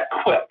that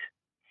quick,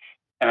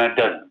 and it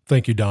doesn't.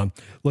 Thank you, Don.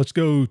 Let's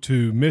go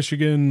to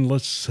Michigan.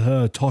 Let's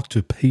talk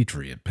to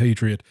Patriot.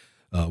 Patriot,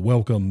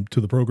 welcome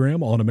to the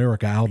program on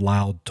America Out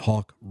Loud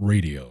Talk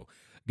Radio.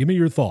 Give me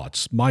your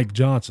thoughts. Mike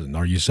Johnson,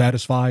 are you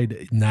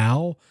satisfied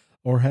now,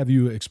 or have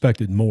you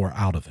expected more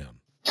out of him?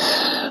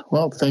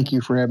 Well, thank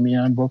you for having me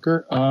on,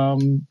 Booker.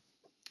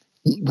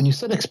 When you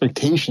said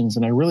expectations,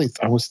 and I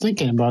was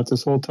thinking about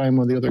this whole time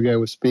when the other guy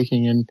was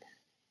speaking, and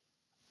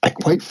I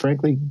quite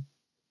frankly,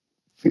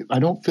 I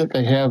don't feel like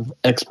I have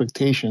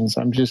expectations.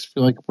 I'm just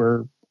feel like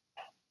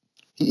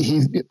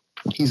he's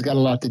got a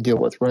lot to deal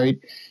with, right?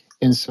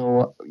 And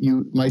so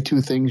my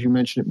two things, you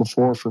mentioned it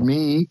before, for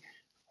me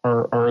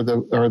are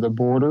the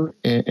border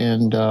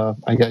and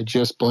I got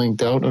just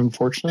blanked out,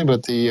 unfortunately,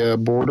 but the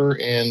border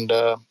and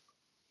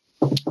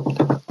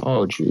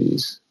oh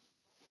geez.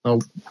 Oh,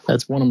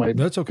 that's one of my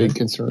big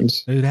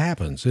concerns. It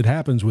happens. It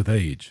happens with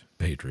age,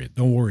 Patriot.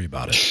 Don't worry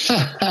about it.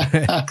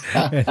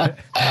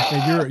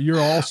 and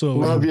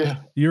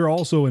you're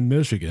also in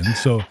Michigan,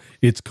 so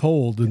it's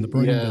cold and the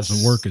brain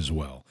doesn't work as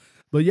well.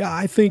 But yeah,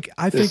 I think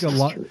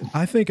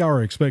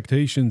our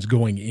expectations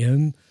going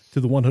in to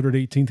the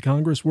 118th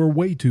Congress were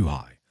way too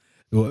high.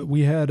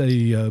 We had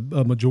a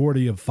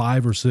majority of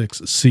 5 or 6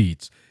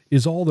 seats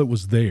is all that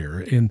was there.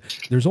 And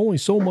there's only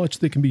so much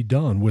that can be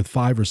done with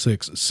 5 or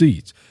 6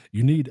 seats.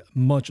 You need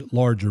much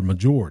larger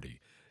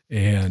majority.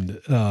 And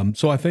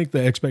so I think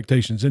the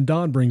expectations, and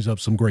Don brings up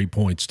some great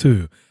points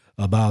too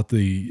about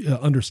the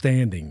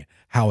understanding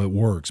how it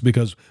works,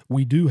 because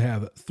we do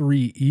have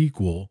 3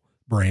 equal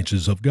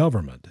branches of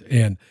government.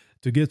 And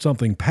to get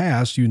something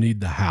passed, you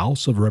need the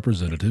House of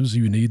Representatives,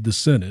 you need the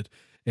Senate,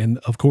 and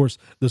of course,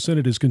 the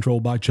Senate is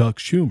controlled by Chuck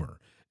Schumer.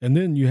 And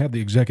then you have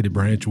the executive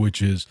branch,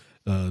 which is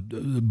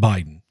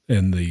Biden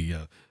and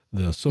the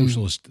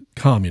socialist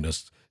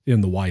communists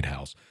in the White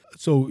House.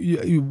 So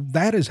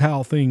that is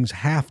how things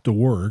have to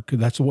work.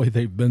 That's the way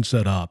they've been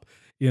set up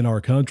in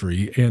our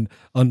country. And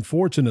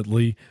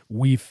unfortunately,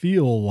 we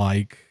feel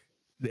like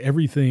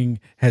everything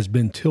has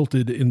been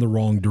tilted in the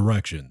wrong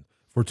direction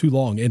for too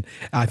long. And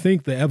I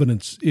think the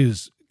evidence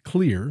is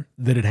clear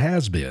that it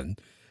has been,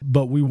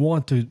 but we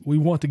want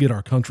to get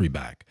our country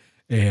back.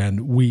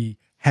 And we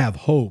have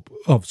hope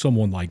of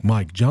someone like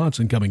Mike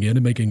Johnson coming in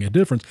and making a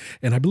difference.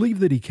 And I believe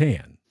that he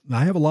can.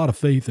 I have a lot of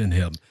faith in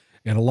him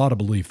and a lot of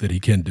belief that he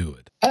can do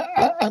it.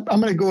 I'm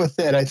going to go with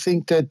that. I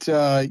think that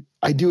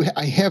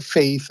I have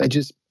faith.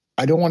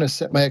 I don't want to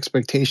set my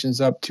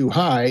expectations up too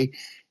high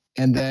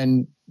and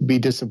then be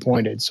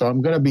disappointed. So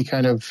I'm going to be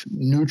kind of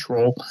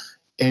neutral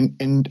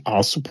and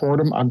I'll support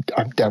him. I'm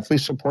definitely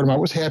support him. I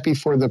was happy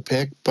for the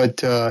pick,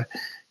 but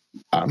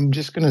I'm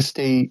just going to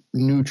stay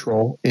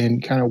neutral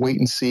and kind of wait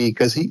and see,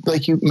 because he,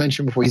 like you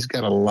mentioned before, he's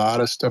got a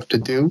lot of stuff to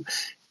do,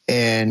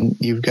 and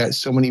you've got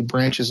so many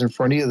branches in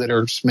front of you that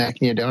are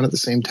smacking you down at the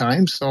same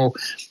time. So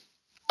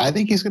I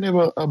think he's going to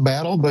have a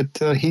battle,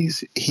 but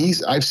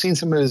I've seen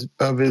some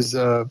of his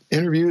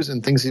interviews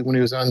and things when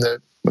he was on the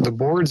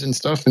boards and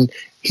stuff, and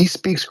he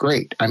speaks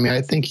great. I mean,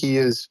 I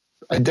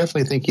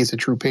definitely think he's a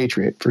true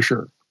patriot for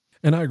sure.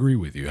 And I agree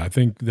with you. I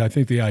think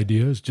the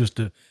idea is just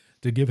to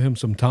give him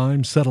some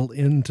time, settle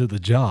into the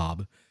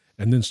job,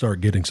 and then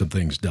start getting some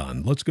things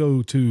done. Let's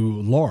go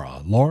to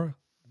Laura. Laura,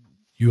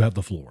 you have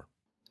the floor.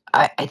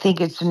 I think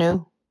it's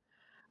new.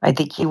 I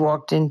think he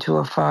walked into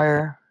a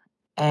fire,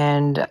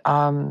 and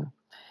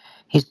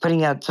he's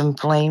putting out some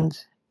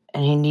flames,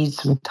 and he needs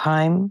some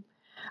time.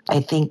 I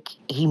think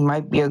he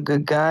might be a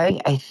good guy.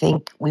 I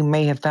think we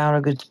may have found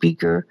a good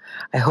speaker.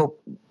 I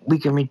hope we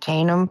can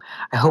retain him.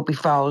 I hope he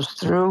follows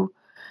through.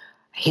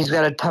 He's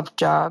got a tough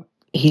job.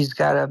 He's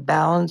got to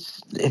balance.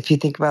 If you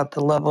think about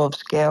the level of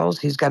scales,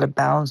 he's got to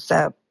balance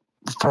that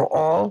for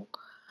all,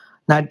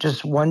 not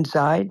just one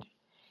side.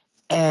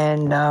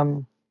 And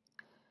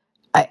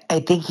I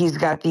think he's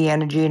got the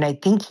energy, and I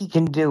think he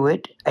can do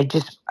it. I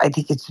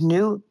think it's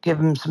new. Give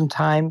him some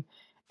time,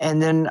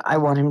 and then I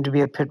want him to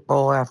be a pit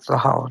bull after the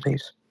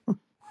holidays.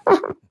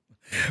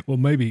 Well,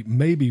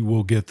 maybe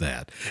we'll get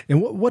that.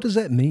 And what does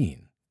that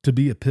mean to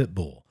be a pit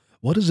bull?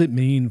 What does it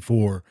mean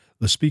for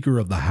the Speaker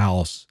of the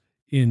House,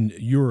 in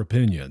your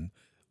opinion?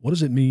 What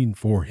does it mean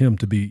for him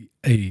to be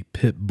a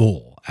pit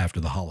bull after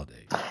the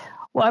holiday?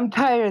 Well, I'm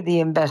tired of the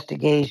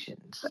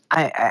investigations.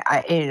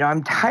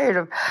 I'm tired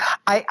of.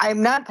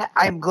 I'm not.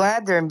 I'm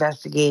glad they're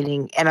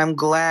investigating, and I'm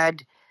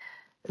glad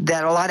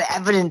that a lot of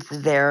evidence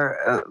is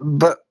there.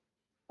 But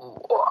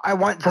I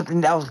want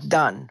something else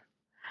done.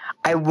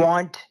 I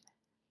want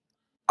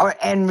an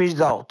end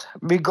result.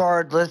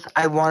 Regardless,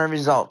 I want a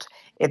result.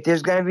 If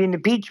there's going to be an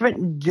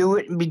impeachment, do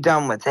it and be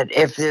done with it.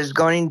 If there's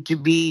going to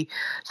be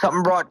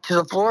something brought to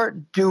the floor,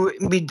 do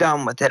it and be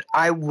done with it.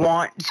 I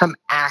want some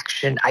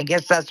action. I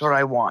guess that's what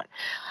I want.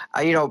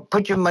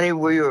 Put your money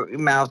where your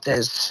mouth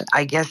is.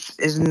 I guess,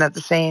 isn't that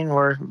the saying,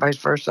 or vice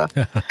versa?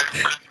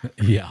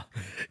 Yeah.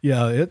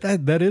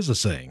 That is a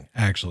saying,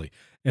 actually.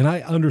 And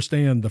I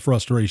understand the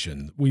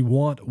frustration. We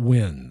want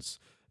wins,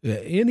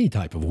 any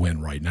type of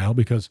win right now,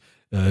 because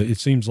it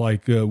seems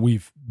like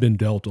we've been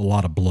dealt a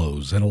lot of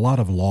blows and a lot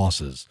of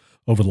losses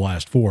over the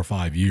last 4 or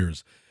 5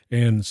 years.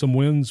 And some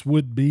wins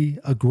would be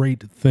a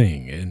great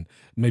thing. And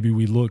maybe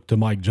we look to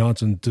Mike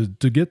Johnson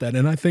to get that.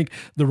 And I think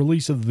the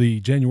release of the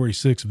January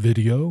 6th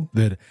video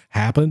that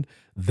happened,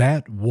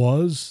 that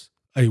was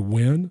a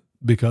win,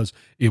 because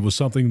it was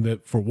something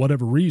that, for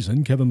whatever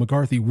reason, Kevin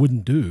McCarthy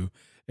wouldn't do.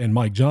 And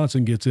Mike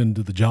Johnson gets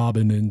into the job,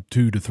 and in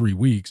 2 to 3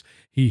 weeks,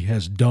 he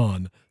has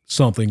done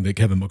something that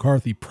Kevin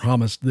McCarthy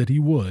promised that he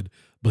would,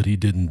 but he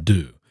didn't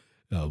do.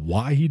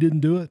 Why he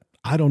didn't do it,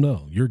 I don't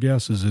know. Your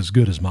guess is as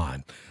good as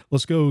mine.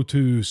 Let's go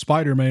to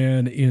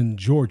Spider-Man in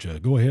Georgia.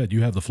 Go ahead.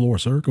 You have the floor,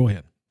 sir. Go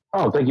ahead.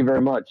 Oh, thank you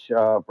very much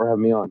for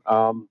having me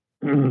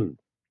on.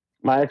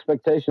 My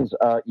expectations,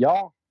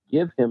 y'all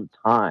give him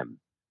time.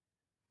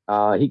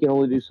 He can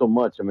only do so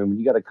much. I mean, when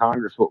you got a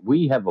Congress,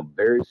 we have a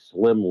very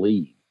slim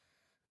lead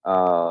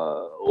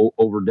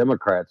over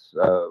Democrats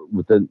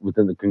within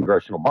the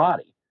congressional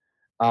body.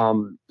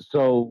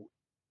 So,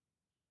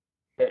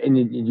 and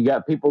you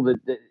got people that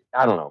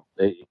I don't know.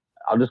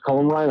 I'll just call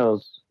them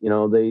rhinos.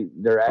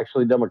 They're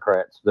actually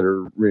Democrats that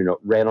are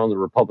ran on the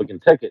Republican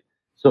ticket.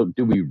 So,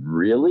 do we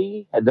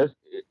really? I'm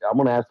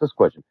going to ask this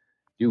question: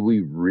 do we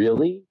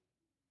really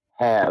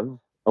have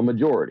a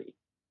majority?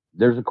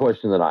 There's a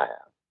question that I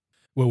have.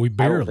 Well, we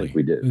barely. I don't think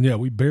we do. Yeah,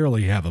 we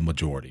barely have a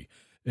majority,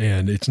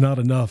 and it's not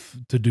enough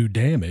to do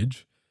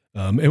damage.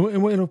 And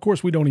of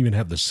course, we don't even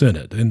have the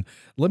Senate. And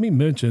let me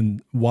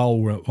mention, while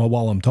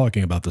I'm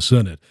talking about the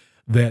Senate,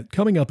 that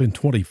coming up in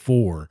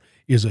 24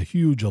 is a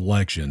huge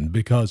election,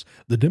 because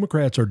the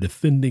Democrats are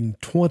defending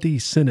 20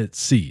 Senate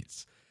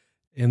seats,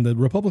 and the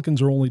Republicans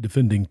are only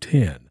defending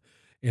 10.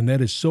 And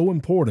that is so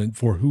important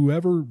for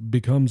whoever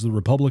becomes the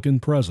Republican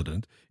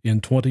president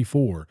in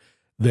 24,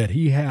 that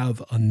he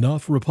have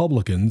enough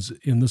Republicans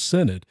in the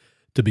Senate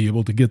to be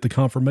able to get the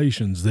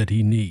confirmations that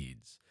he needs.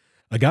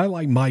 A guy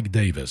like Mike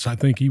Davis, I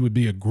think he would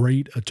be a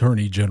great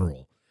attorney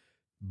general,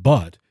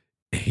 but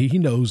he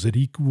knows that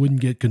he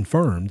wouldn't get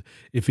confirmed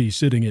if he's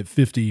sitting at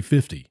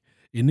 50-50.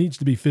 It needs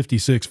to be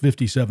 56,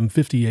 57,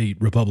 58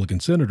 Republican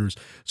senators.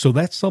 So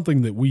that's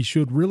something that we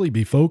should really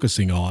be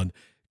focusing on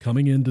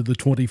coming into the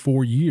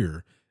 24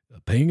 year,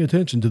 paying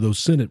attention to those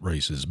Senate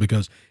races,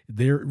 because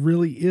there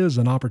really is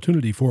an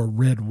opportunity for a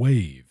red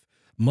wave,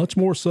 much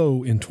more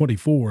so in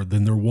 24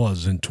 than there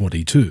was in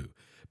 22,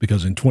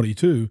 because in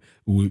 22,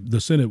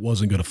 the Senate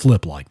wasn't going to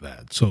flip like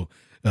that. So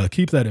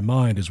keep that in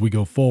mind as we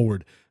go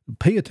forward.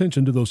 Pay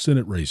attention to those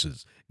Senate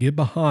races. Get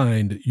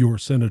behind your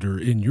senator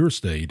in your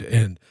state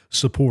and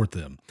support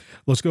them.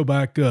 Let's go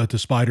back to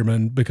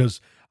Spider-Man, because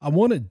I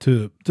wanted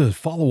to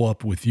follow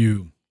up with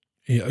you.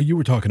 You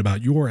were talking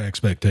about your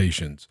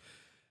expectations.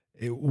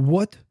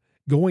 What,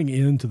 going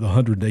into the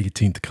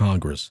 118th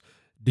Congress,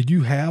 did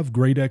you have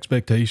great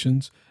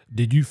expectations?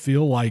 Did you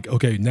feel like,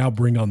 okay, now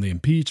bring on the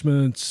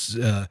impeachments?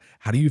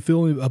 How do you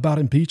feel about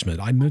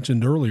impeachment? I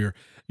mentioned earlier,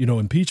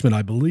 impeachment,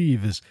 I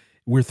believe, is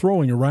we're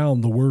throwing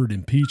around the word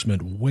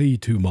impeachment way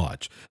too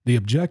much. The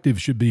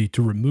objective should be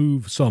to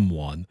remove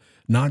someone,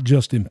 not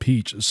just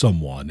impeach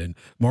someone. And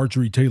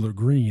Marjorie Taylor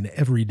Greene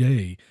every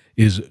day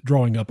is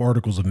drawing up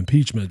articles of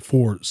impeachment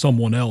for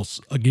someone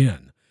else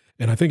again.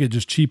 And I think it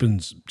just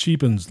cheapens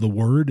the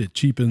word. It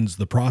cheapens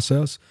the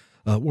process.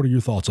 What are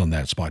your thoughts on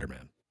that,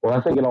 Spider-Man? Well,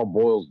 I think it all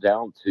boils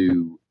down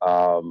to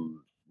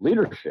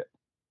leadership.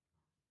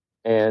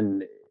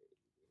 And,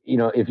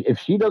 if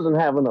she doesn't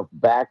have enough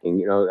backing,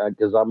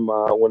 because I'm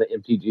one of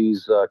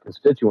MTG's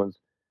constituents,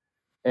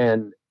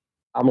 and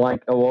I'm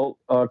like, oh, well,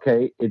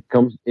 okay,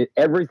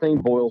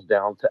 everything boils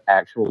down to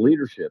actual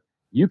leadership.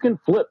 You can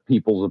flip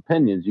people's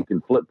opinions. You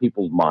can flip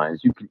people's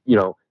minds. You can,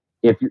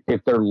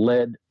 if they're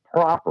led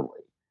properly.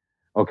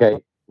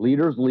 Okay,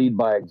 leaders lead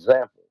by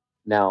example.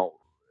 Now,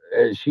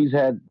 she's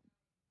had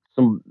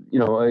some,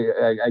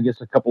 I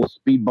guess a couple of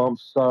speed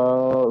bumps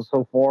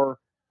so far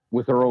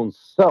with her own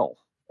self,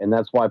 and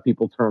that's why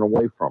people turn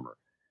away from her.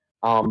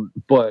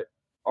 But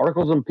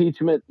articles of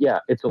impeachment, yeah,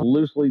 it's a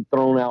loosely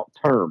thrown out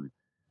term,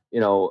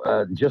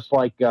 just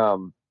like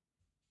how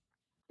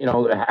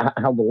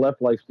the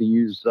left likes to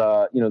use,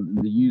 they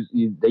use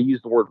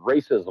the word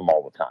racism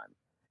all the time.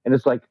 And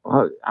it's like,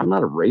 I'm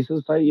not a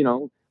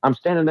racist. I'm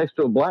standing next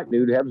to a black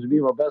dude who happens to be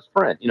my best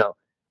friend.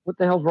 What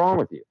the hell's wrong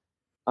with you?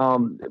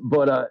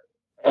 But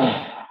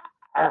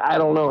I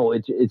don't know.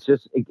 It's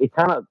just it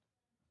kind of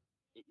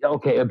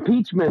okay.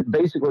 Impeachment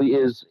basically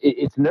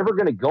it's never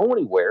going to go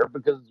anywhere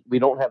because we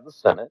don't have the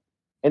Senate,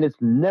 and it's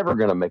never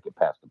going to make it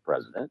past the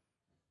president.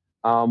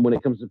 When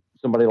it comes to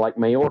somebody like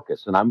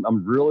Mayorkas, and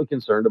I'm really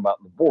concerned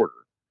about the border.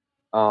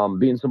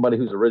 Being somebody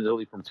who's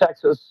originally from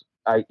Texas,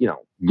 I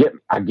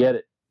get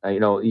it.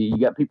 You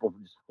got people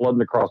just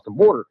flooding across the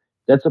border.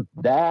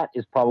 That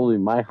is probably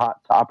my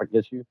hot topic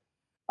issue.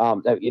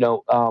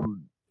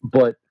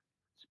 But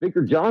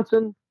Speaker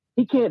Johnson,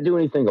 he can't do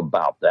anything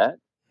about that.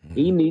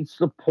 He needs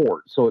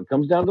support. So it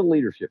comes down to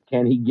leadership.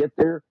 Can he get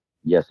there?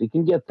 Yes, he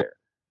can get there.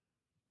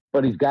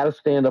 But he's got to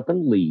stand up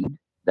and lead.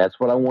 That's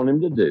what I want him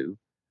to do.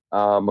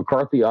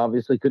 McCarthy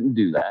obviously couldn't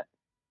do that.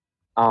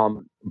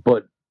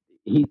 But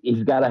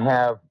he's got to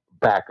have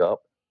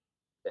backup.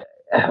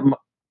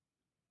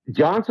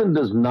 Johnson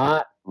does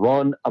not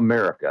run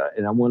America,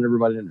 and I want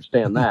everybody to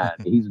understand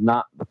that. He's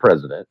not the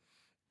president.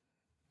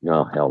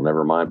 No, hell,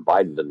 never mind.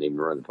 Biden doesn't even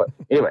run the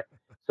president. Anyway,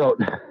 so,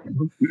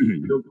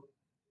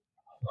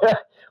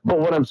 but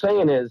what I'm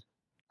saying is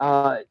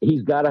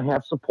he's got to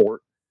have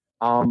support.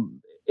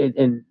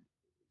 And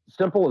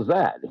simple as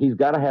that. He's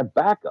got to have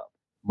backup.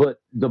 But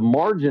the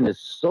margin is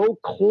so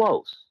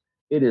close.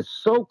 It is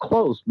so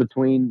close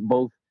between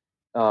both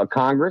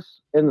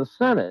Congress and the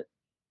Senate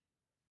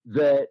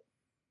that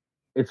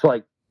it's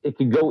like it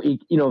could go,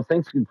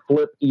 things could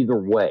flip either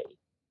way.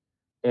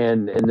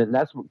 And then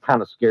that's what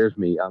kind of scares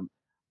me.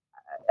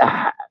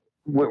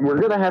 We're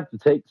going to have to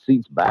take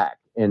seats back.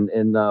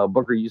 And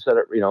Booker, you said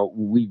it,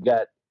 we've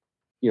got,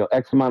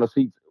 X amount of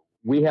seats.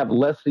 We have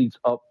less seats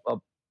up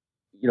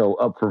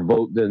for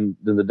vote than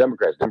the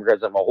Democrats.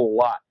 Democrats have a whole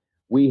lot.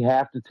 We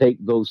have to take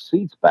those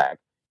seats back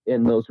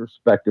in those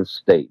respective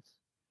states,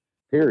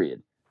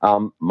 period.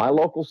 My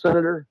local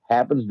senator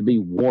happens to be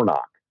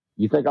Warnock.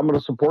 You think I'm going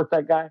to support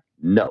that guy?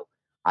 No.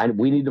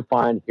 We need to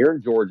find here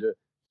in Georgia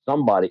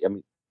somebody. I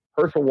mean,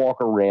 Herschel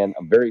Walker ran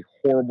a very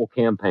horrible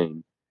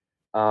campaign.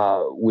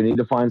 We need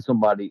to find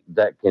somebody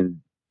that can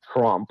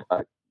trump,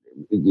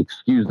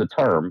 excuse the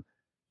term,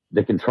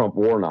 that can trump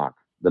Warnock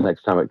the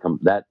next time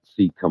that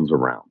seat comes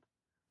around.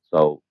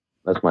 So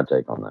that's my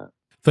take on that.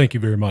 Thank you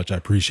very much. I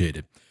appreciate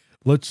it.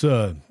 Let's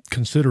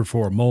consider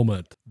for a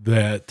moment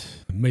that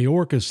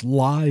Mayorkas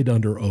lied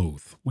under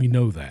oath. We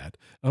know that.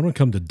 I'm going to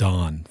come to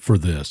Don for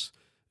this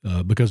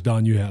because,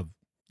 Don,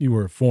 you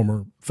were a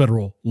former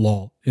federal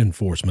law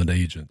enforcement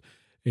agent,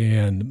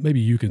 and maybe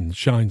you can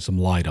shine some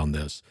light on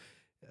this.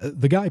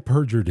 The guy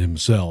perjured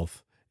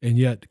himself, and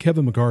yet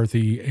Kevin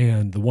McCarthy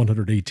and the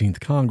 118th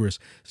Congress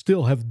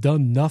still have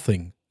done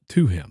nothing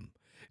to him.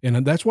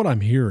 And that's what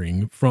I'm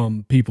hearing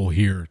from people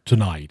here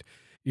tonight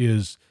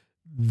is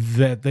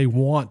that they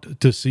want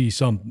to see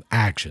some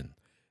action.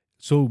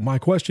 So my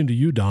question to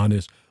you, Don,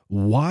 is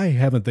why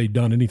haven't they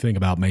done anything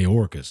about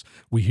Mayorkas?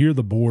 We hear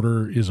the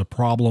border is a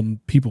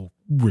problem. People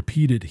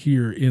repeat it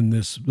here in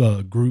this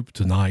group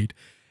tonight.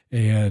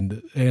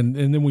 And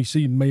then we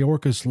see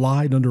Mayorkas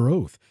lied under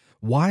oath.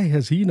 Why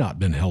has he not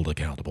been held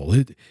accountable?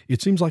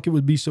 It seems like it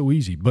would be so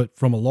easy, but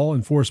from a law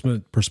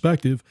enforcement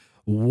perspective,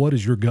 what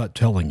is your gut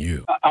telling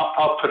you?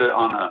 I'll put it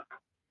on a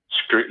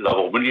street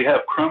level. When you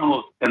have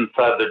criminals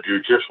inside the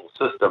judicial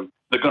system,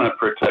 they're going to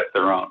protect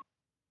their own.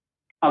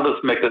 I'll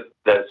just make it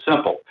that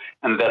simple,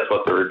 and that's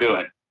what they were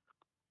doing.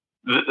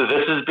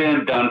 This is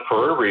being done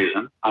for a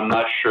reason. I'm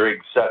not sure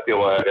exactly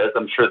why it is.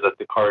 I'm sure that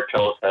the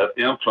cartels have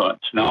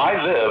influence. Now,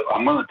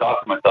 I'm going to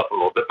dock myself a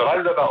little bit, but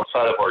I live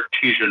outside of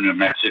Artesia, New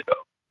Mexico,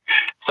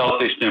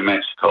 southeast New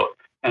Mexico.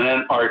 And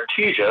in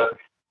Artesia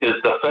is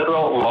the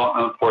Federal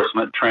Law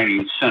Enforcement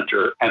Training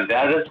Center, and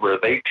that is where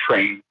they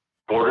train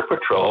Border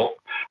Patrol,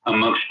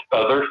 amongst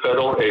other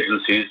federal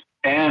agencies,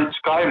 and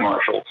Sky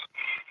Marshals.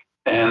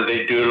 And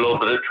they do a little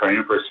bit of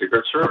training for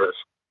Secret Service.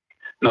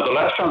 Now, the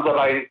last time that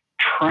I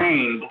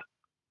trained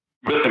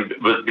with him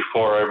was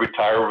before I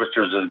retired, which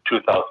was in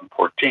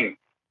 2014.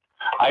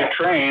 I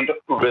trained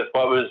with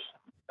what was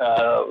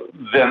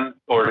then,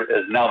 or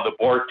is now, the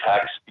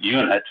Vortex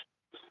unit,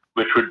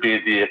 which would be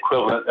the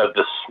equivalent of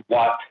the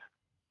SWAT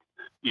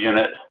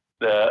unit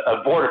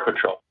of Border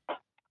Patrol.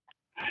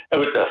 It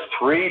was a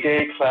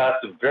 3-day class,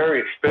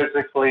 very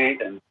physically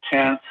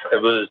intense.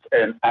 It was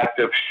an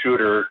active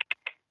shooter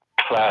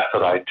class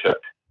that I took.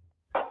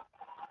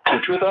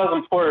 In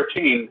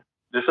 2014,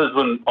 this is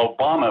when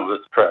Obama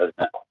was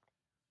president.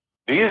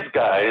 These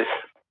guys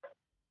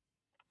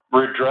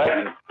were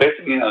dragging,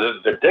 basically,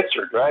 the dicks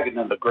were dragging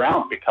in the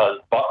ground because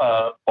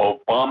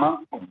Obama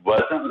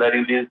wasn't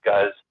letting these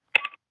guys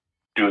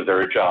do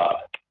their job.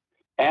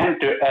 And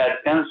to add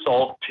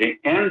insult to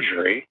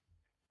injury,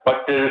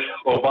 what did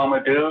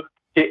Obama do?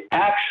 He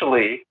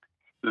actually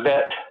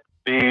let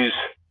these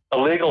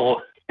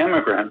illegal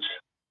immigrants,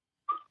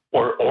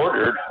 or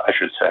ordered, I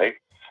should say,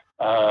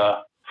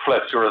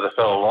 flex over the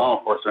federal law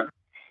enforcement,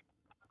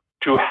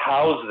 to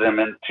house them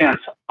in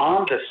tents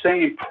on the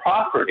same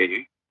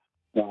property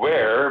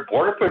where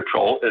Border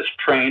Patrol is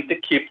trained to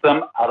keep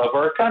them out of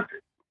our country.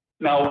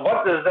 Now,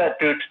 what does that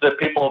do to the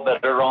people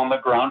that are on the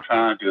ground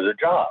trying to do the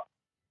job?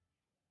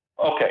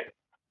 Okay,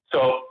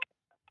 so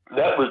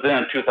that was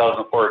then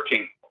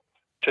 2014.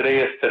 Today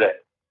is today.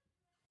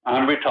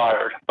 I'm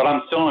retired, but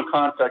I'm still in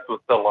contact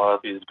with a lot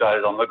of these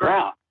guys on the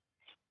ground.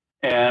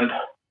 And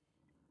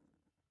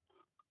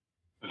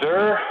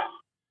they're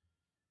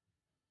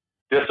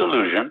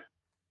disillusioned.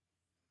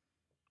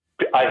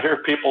 I hear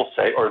people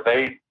say,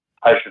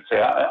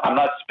 I'm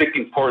not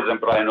speaking for them,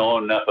 but I know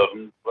enough of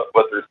them,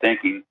 what they're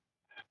thinking.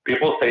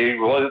 People say,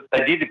 well,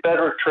 they need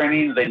better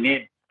training, they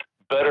need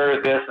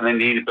better this, and they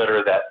need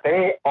better that.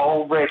 They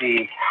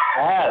already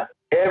have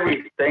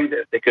everything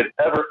that they could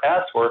ever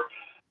ask for,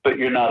 but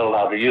you're not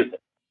allowed to use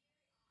it.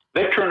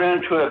 They turn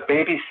it into a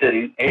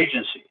babysitting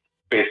agency,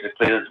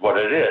 basically, is what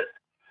it is.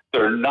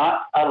 They're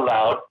not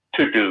allowed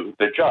to do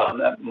the job.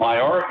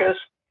 Mayorkas,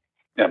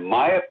 in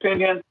my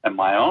opinion, in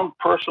my own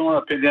personal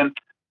opinion,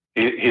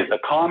 he's a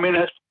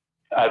communist.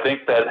 I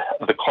think that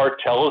the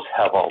cartels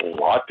have a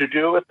lot to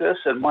do with this,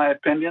 in my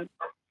opinion.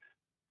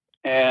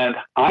 And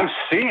I'm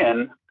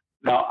seeing,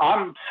 now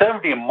I'm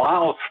 70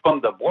 miles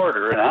from the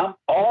border, and I'm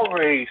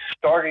already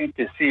starting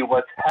to see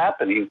what's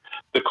happening,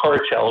 the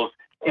cartels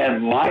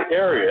in my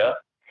area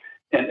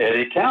in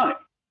Eddy County.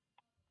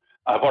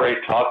 I've already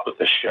talked with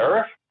the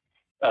sheriff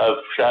of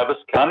Chaves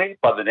County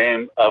by the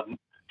name of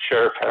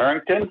Sheriff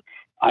Harrington.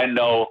 I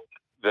know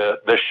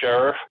the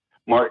sheriff,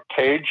 Mark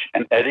Cage,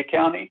 in Eddy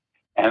County,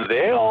 and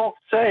they all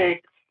say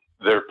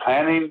they're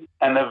planning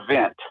an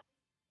event.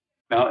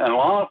 Now, in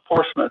law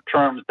enforcement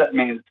terms, that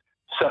means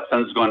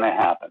something's going to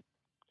happen.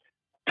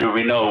 Do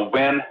we know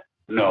when?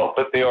 No,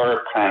 but they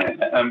are planning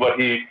it. And what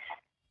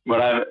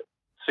I'm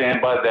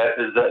saying by that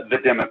is that the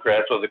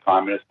Democrats, or the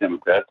communist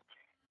Democrats,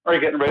 are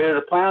getting ready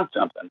to plan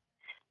something.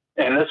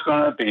 And it's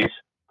going to be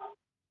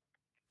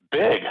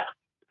big.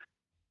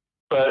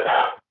 But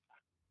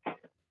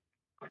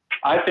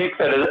I think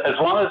that as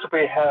long as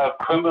we have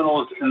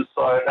criminals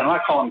inside, and I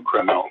call them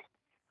criminals,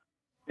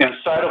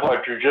 inside of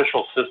our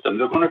judicial system,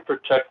 they're going to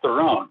protect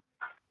their own.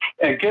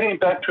 And getting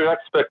back to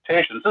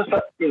expectations, this is,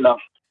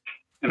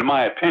 in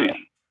my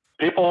opinion,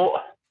 people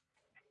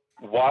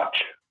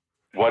watch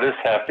what is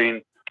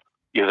happening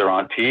either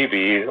on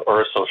TV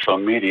or social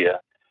media,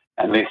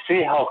 and they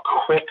see how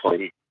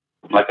quickly,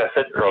 like I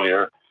said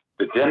earlier,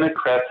 the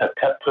Democrats have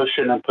kept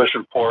pushing and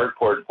pushing forward.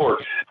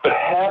 But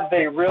have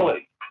they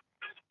really?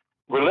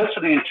 We're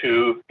listening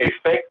to a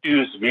fake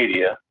news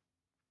media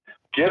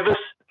give us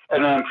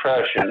an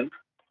impression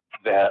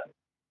that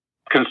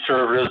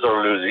conservatives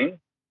are losing,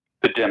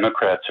 the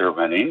Democrats are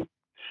winning,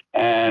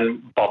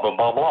 and blah, blah,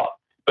 blah, blah.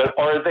 But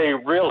are they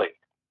really?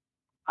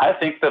 I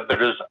think that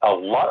there's a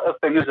lot of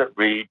things that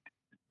we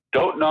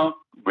don't know,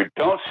 we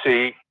don't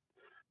see,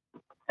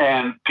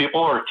 and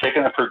people are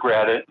taking it for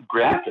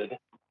granted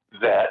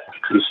that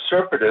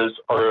conservatives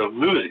are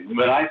losing.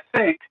 But I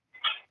think,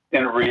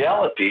 in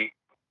reality,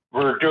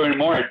 we're doing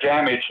more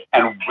damage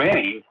and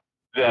winning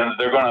than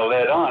they're going to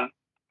let on.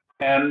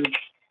 And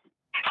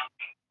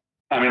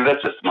I mean,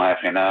 that's just my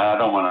opinion. I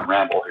don't want to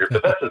ramble here,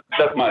 but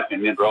that's my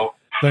opinion, bro.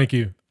 Thank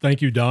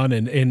you, Don.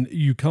 And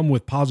you come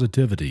with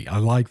positivity. I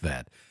like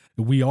that.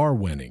 We are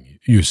winning,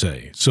 you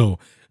say. So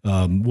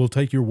we'll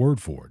take your word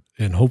for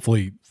it, and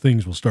hopefully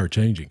things will start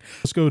changing.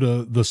 Let's go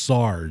to the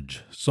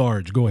Sarge.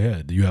 Sarge, go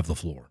ahead. You have the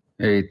floor.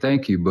 Hey,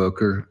 thank you,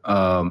 Booker.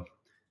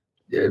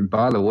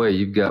 By the way,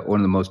 you've got one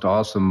of the most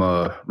awesome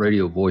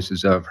radio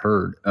voices I've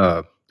heard.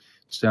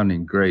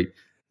 Sounding great.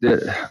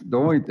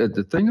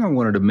 The thing I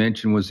wanted to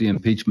mention was the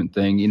impeachment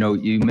thing.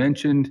 You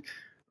mentioned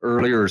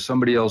earlier, or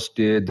somebody else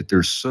did, that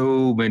there's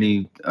so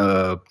many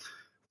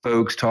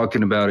folks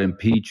talking about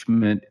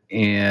impeachment,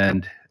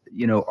 and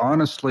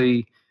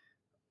honestly,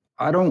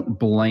 I don't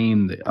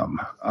blame them.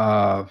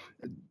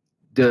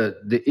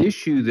 The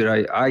issue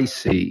that I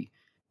see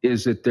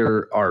is that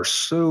there are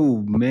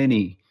so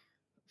many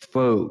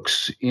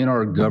folks in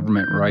our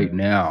government right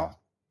now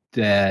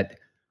that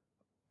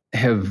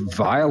have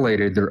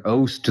violated their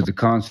oaths to the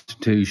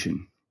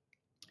Constitution.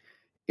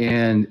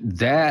 And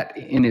that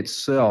in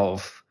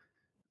itself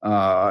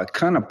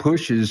kind of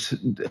pushes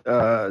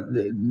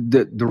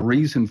the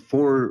reason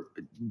for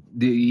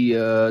the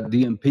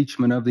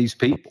impeachment of these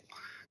people.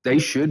 They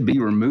should be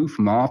removed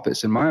from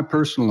office. In my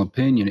personal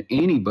opinion,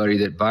 anybody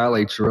that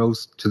violates their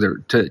oath to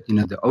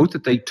the oath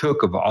that they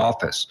took of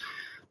office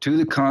to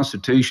the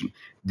Constitution,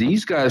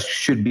 these guys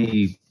should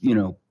be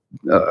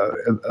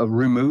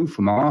removed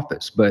from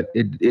office. But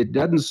it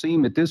doesn't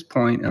seem at this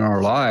point in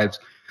our lives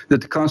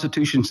that the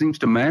Constitution seems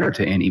to matter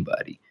to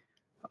anybody.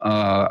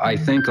 I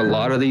think a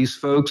lot of these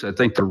folks, I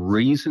think the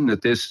reason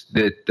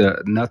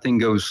that nothing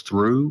goes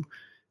through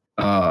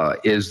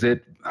is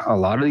that a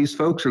lot of these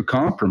folks are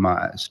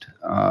compromised.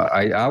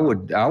 I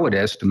would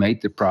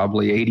estimate that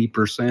probably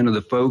 80% of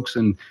the folks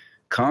in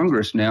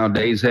Congress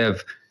nowadays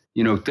have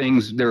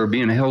things that are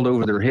being held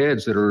over their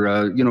heads that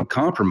are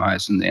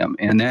compromising them,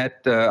 and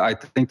that I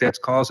think that's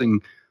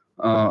causing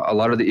a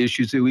lot of the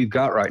issues that we've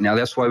got right now.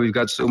 That's why we've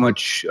got so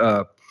much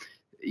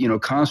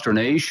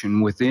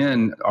consternation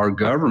within our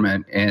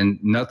government, and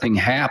nothing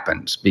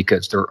happens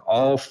because they're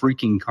all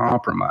freaking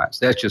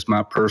compromised. That's just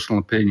my personal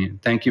opinion.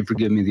 Thank you for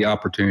giving me the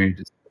opportunity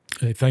to.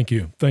 Hey, thank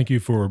you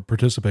for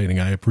participating.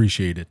 I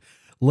appreciate it.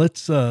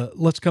 Let's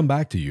come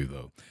back to you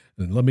though,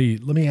 and let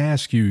me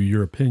ask you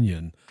your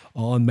opinion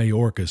on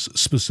Mayorkas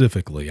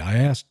specifically. I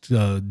asked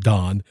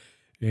Don,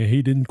 and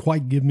he didn't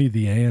quite give me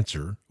the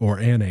answer or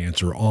an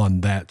answer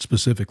on that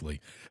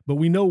specifically. But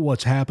we know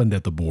what's happened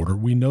at the border.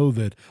 We know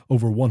that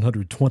over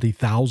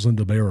 120,000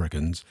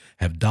 Americans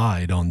have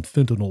died on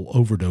fentanyl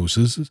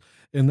overdoses,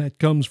 and that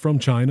comes from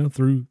China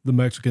through the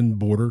Mexican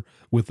border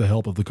with the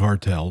help of the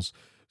cartels.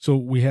 So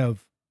we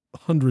have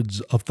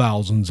hundreds of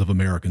thousands of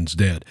Americans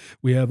dead.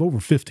 We have over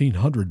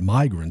 1,500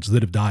 migrants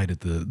that have died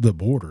at the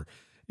border.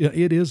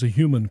 It is a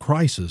human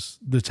crisis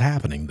that's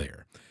happening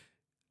there.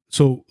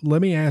 So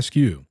let me ask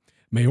you,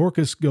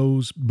 Mayorkas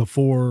goes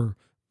before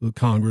the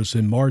Congress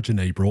in March and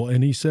April,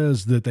 and he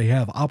says that they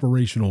have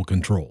operational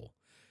control.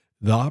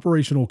 The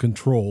operational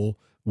control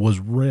was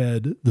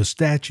read, the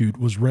statute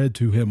was read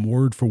to him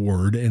word for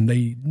word, and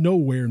they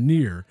nowhere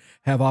near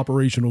have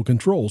operational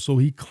control. So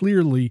he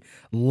clearly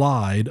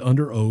lied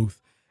under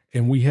oath,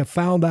 and we have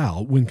found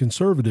out when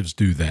conservatives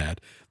do that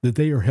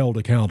they are held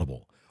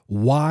accountable.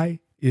 Why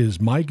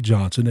is Mike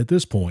Johnson at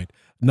this point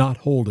not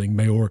holding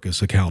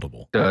Mayorkas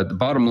accountable? The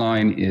bottom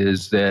line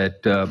is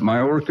that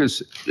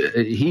Mayorkas,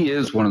 he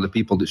is one of the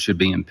people that should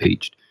be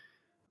impeached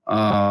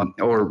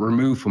or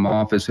removed from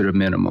office at a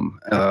minimum.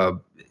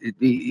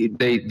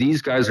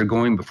 These guys are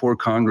going before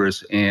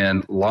Congress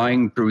and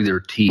lying through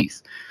their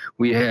teeth.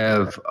 We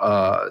have,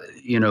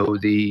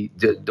 the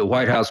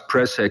White House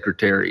press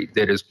secretary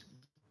that is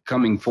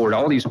coming forward.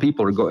 All these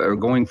people are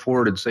going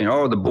forward and saying,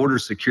 "Oh, the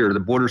border's secure. The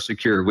border's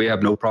secure. We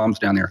have no problems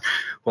down there."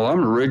 Well,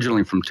 I'm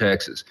originally from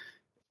Texas.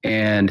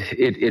 And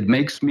it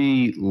makes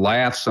me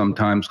laugh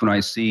sometimes when I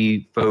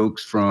see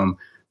folks from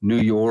New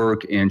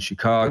York and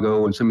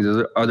Chicago and some of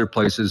the other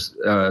places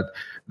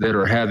that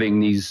are having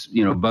these,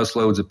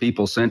 busloads of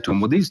people sent to them.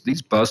 Well, these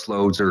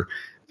busloads are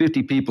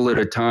 50 people at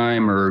a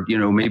time, or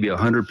maybe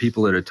 100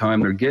 people at a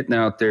time. They're getting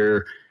out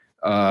there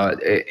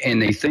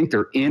and they think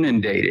they're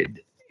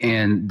inundated,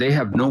 and they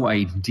have no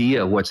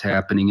idea what's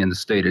happening in the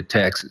state of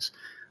Texas.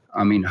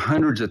 I mean,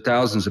 hundreds of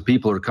thousands of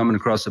people are coming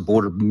across the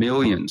border,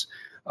 millions.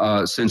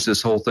 Since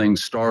this whole thing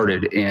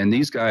started, and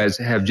these guys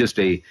have just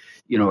a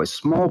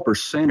small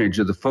percentage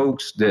of the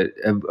folks that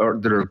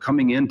are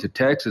coming into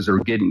Texas are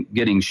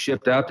getting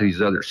shipped out to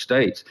these other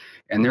states,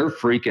 and they're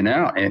freaking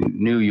out in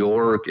New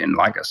York and,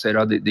 like I said,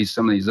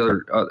 some of these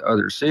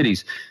other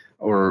cities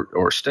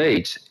or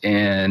states,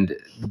 and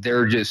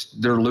they're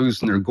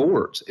losing their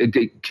gourds.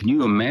 Can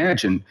you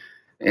imagine?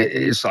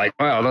 It's like,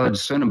 wow, they'll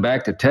just send them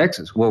back to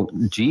Texas. Well,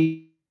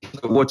 gee.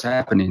 What's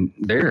happening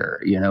there?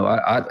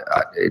 I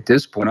at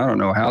this point, I don't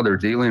know how they're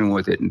dealing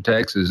with it in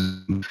Texas.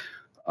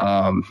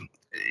 For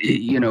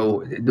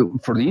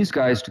these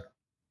guys to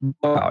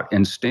go out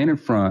and stand in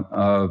front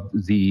of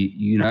the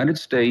United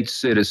States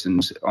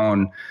citizens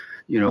on,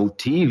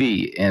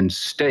 TV and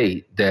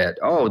state that,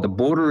 oh, the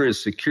border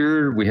is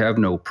secure, we have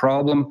no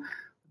problem.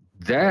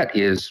 That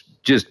is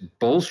just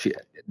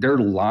bullshit. They're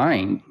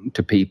lying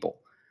to people.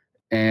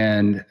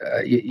 And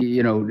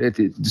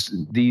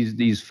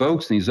these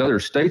folks in these other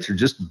states are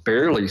just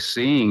barely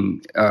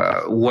seeing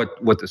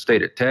what the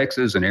state of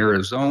Texas and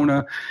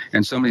Arizona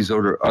and some of these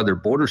other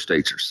border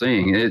states are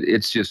seeing.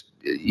 It's just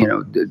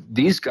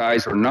these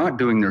guys are not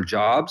doing their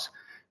jobs.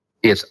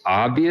 It's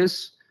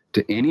obvious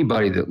to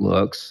anybody that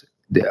looks,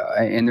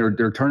 and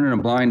they're turning a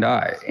blind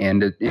eye.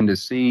 And to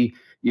see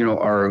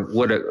our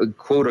what a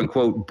quote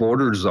unquote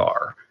borders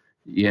are,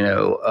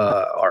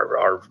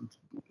 are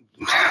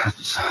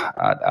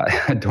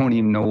I don't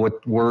even know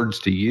what words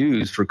to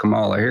use for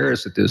Kamala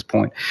Harris at this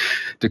point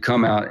to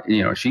come out.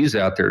 She's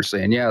out there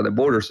saying, yeah, the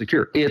border's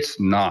secure. It's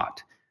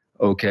not.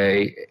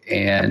 Okay.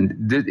 And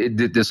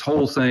this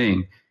whole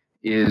thing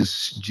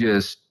is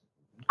just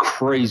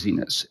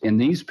craziness. And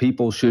these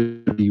people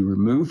should be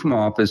removed from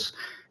office,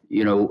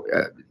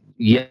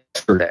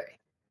 yesterday.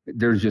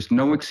 There's just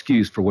no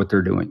excuse for what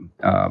they're doing.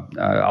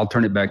 I'll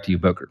turn it back to you,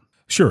 Booker.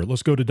 Sure.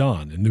 Let's go to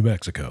Don in New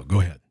Mexico.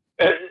 Go ahead.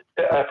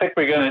 I think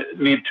we're going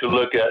to need to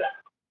look at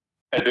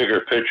a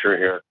bigger picture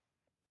here.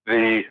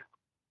 The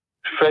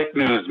fake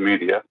news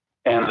media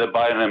and the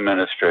Biden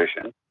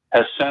administration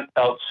has sent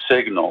out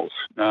signals.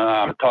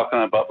 I'm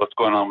talking about what's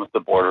going on with the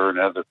border and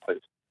other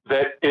places,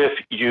 that if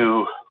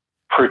you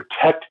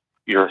protect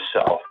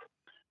yourself,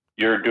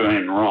 you're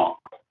doing wrong.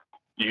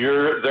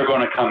 They're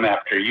going to come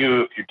after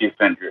you if you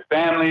defend your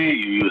family,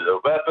 you use a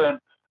weapon.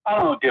 I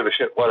don't give a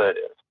shit what it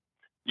is.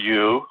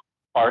 You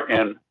are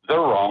in the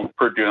wrong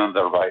for doing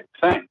the right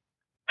thing.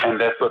 And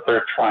that's what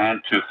they're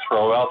trying to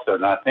throw out there.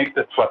 And I think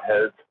that's what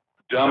has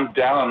dumbed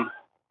down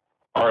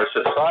our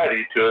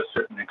society to a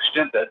certain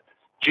extent, that,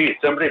 gee,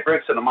 somebody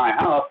breaks into my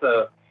house,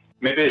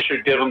 maybe I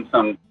should give them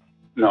some,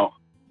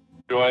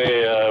 Do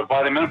I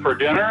invite them in for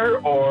dinner?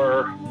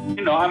 Or,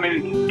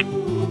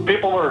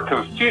 people are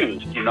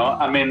confused,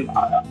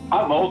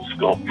 I'm old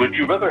school. Would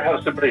you rather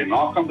have somebody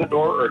knock on the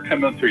door or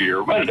come in through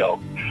your window?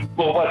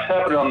 Well, what's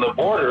happening on the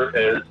border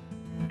is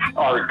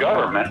our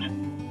government,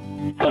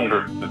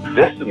 under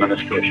this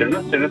administration,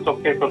 has said it's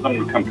okay for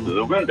them to come through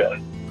the window.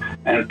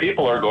 And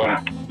people are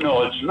going,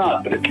 no, it's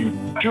not. But if you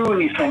do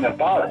anything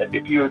about it,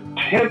 if you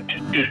attempt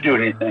to do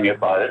anything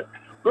about it,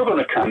 we're going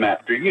to come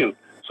after you.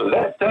 So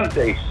that sends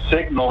a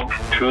signal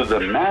to the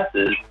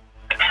masses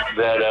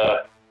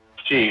that,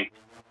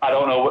 I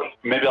don't know what,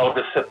 maybe I'll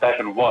just sit back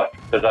and watch,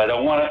 because I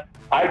don't want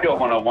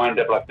to wind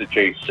up like the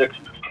J6.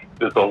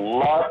 There's a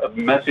lot of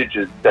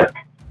messages that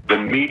the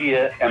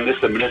media and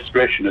this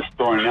administration is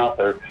throwing out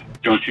there.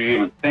 Don't you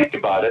even think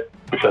about it,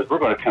 because we're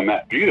going to come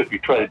after you if you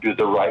try to do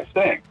the right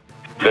thing.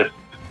 That's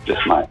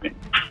just my opinion.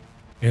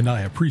 And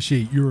I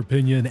appreciate your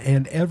opinion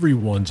and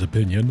everyone's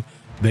opinion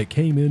that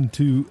came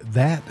into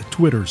that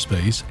Twitter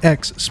space,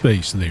 X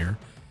space there.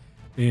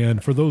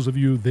 And for those of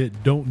you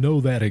that don't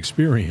know that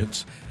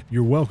experience,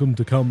 you're welcome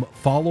to come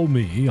follow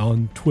me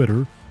on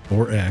Twitter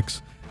or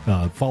X.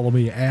 Follow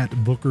me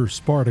at Booker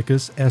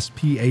Spartacus,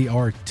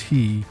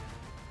 Sparticus,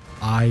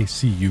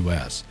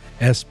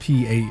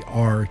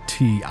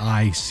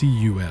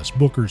 Sparticus,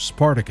 Booker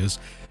Spartacus.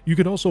 You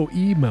can also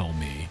email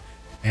me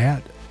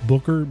at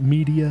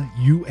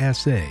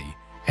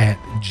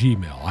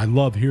bookermediausa@gmail. I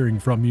love hearing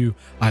from you.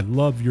 I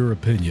love your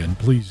opinion.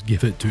 Please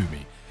give it to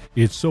me.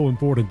 It's so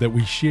important that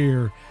we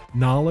share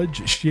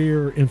knowledge,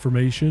 share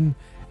information,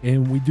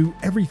 and we do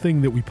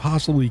everything that we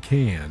possibly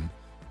can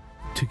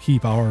to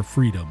keep our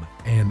freedom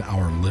and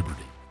our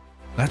liberty.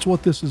 That's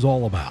what this is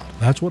all about.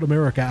 That's what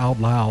America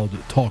Out Loud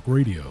Talk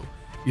Radio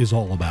is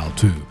all about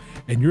too.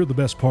 And you're the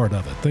best part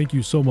of it. Thank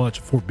you so much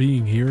for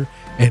being here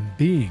and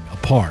being a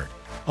part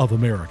of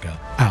America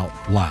Out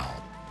Loud.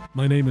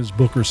 My name is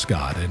Booker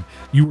Scott, and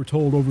you were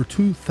told over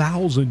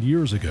 2,000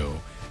 years ago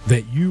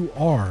that you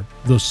are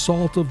the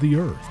salt of the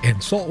earth.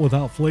 And salt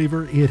without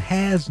flavor, it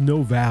has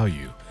no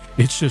value.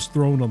 It's just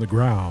thrown on the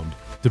ground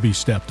to be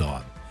stepped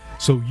on.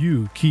 So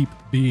you keep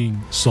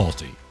being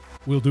salty.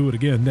 We'll do it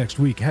again next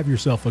week. Have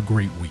yourself a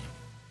great week.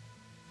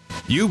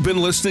 You've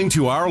been listening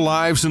to Our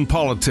Lives in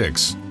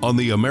Politics on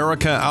the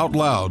America Out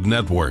Loud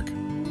Network.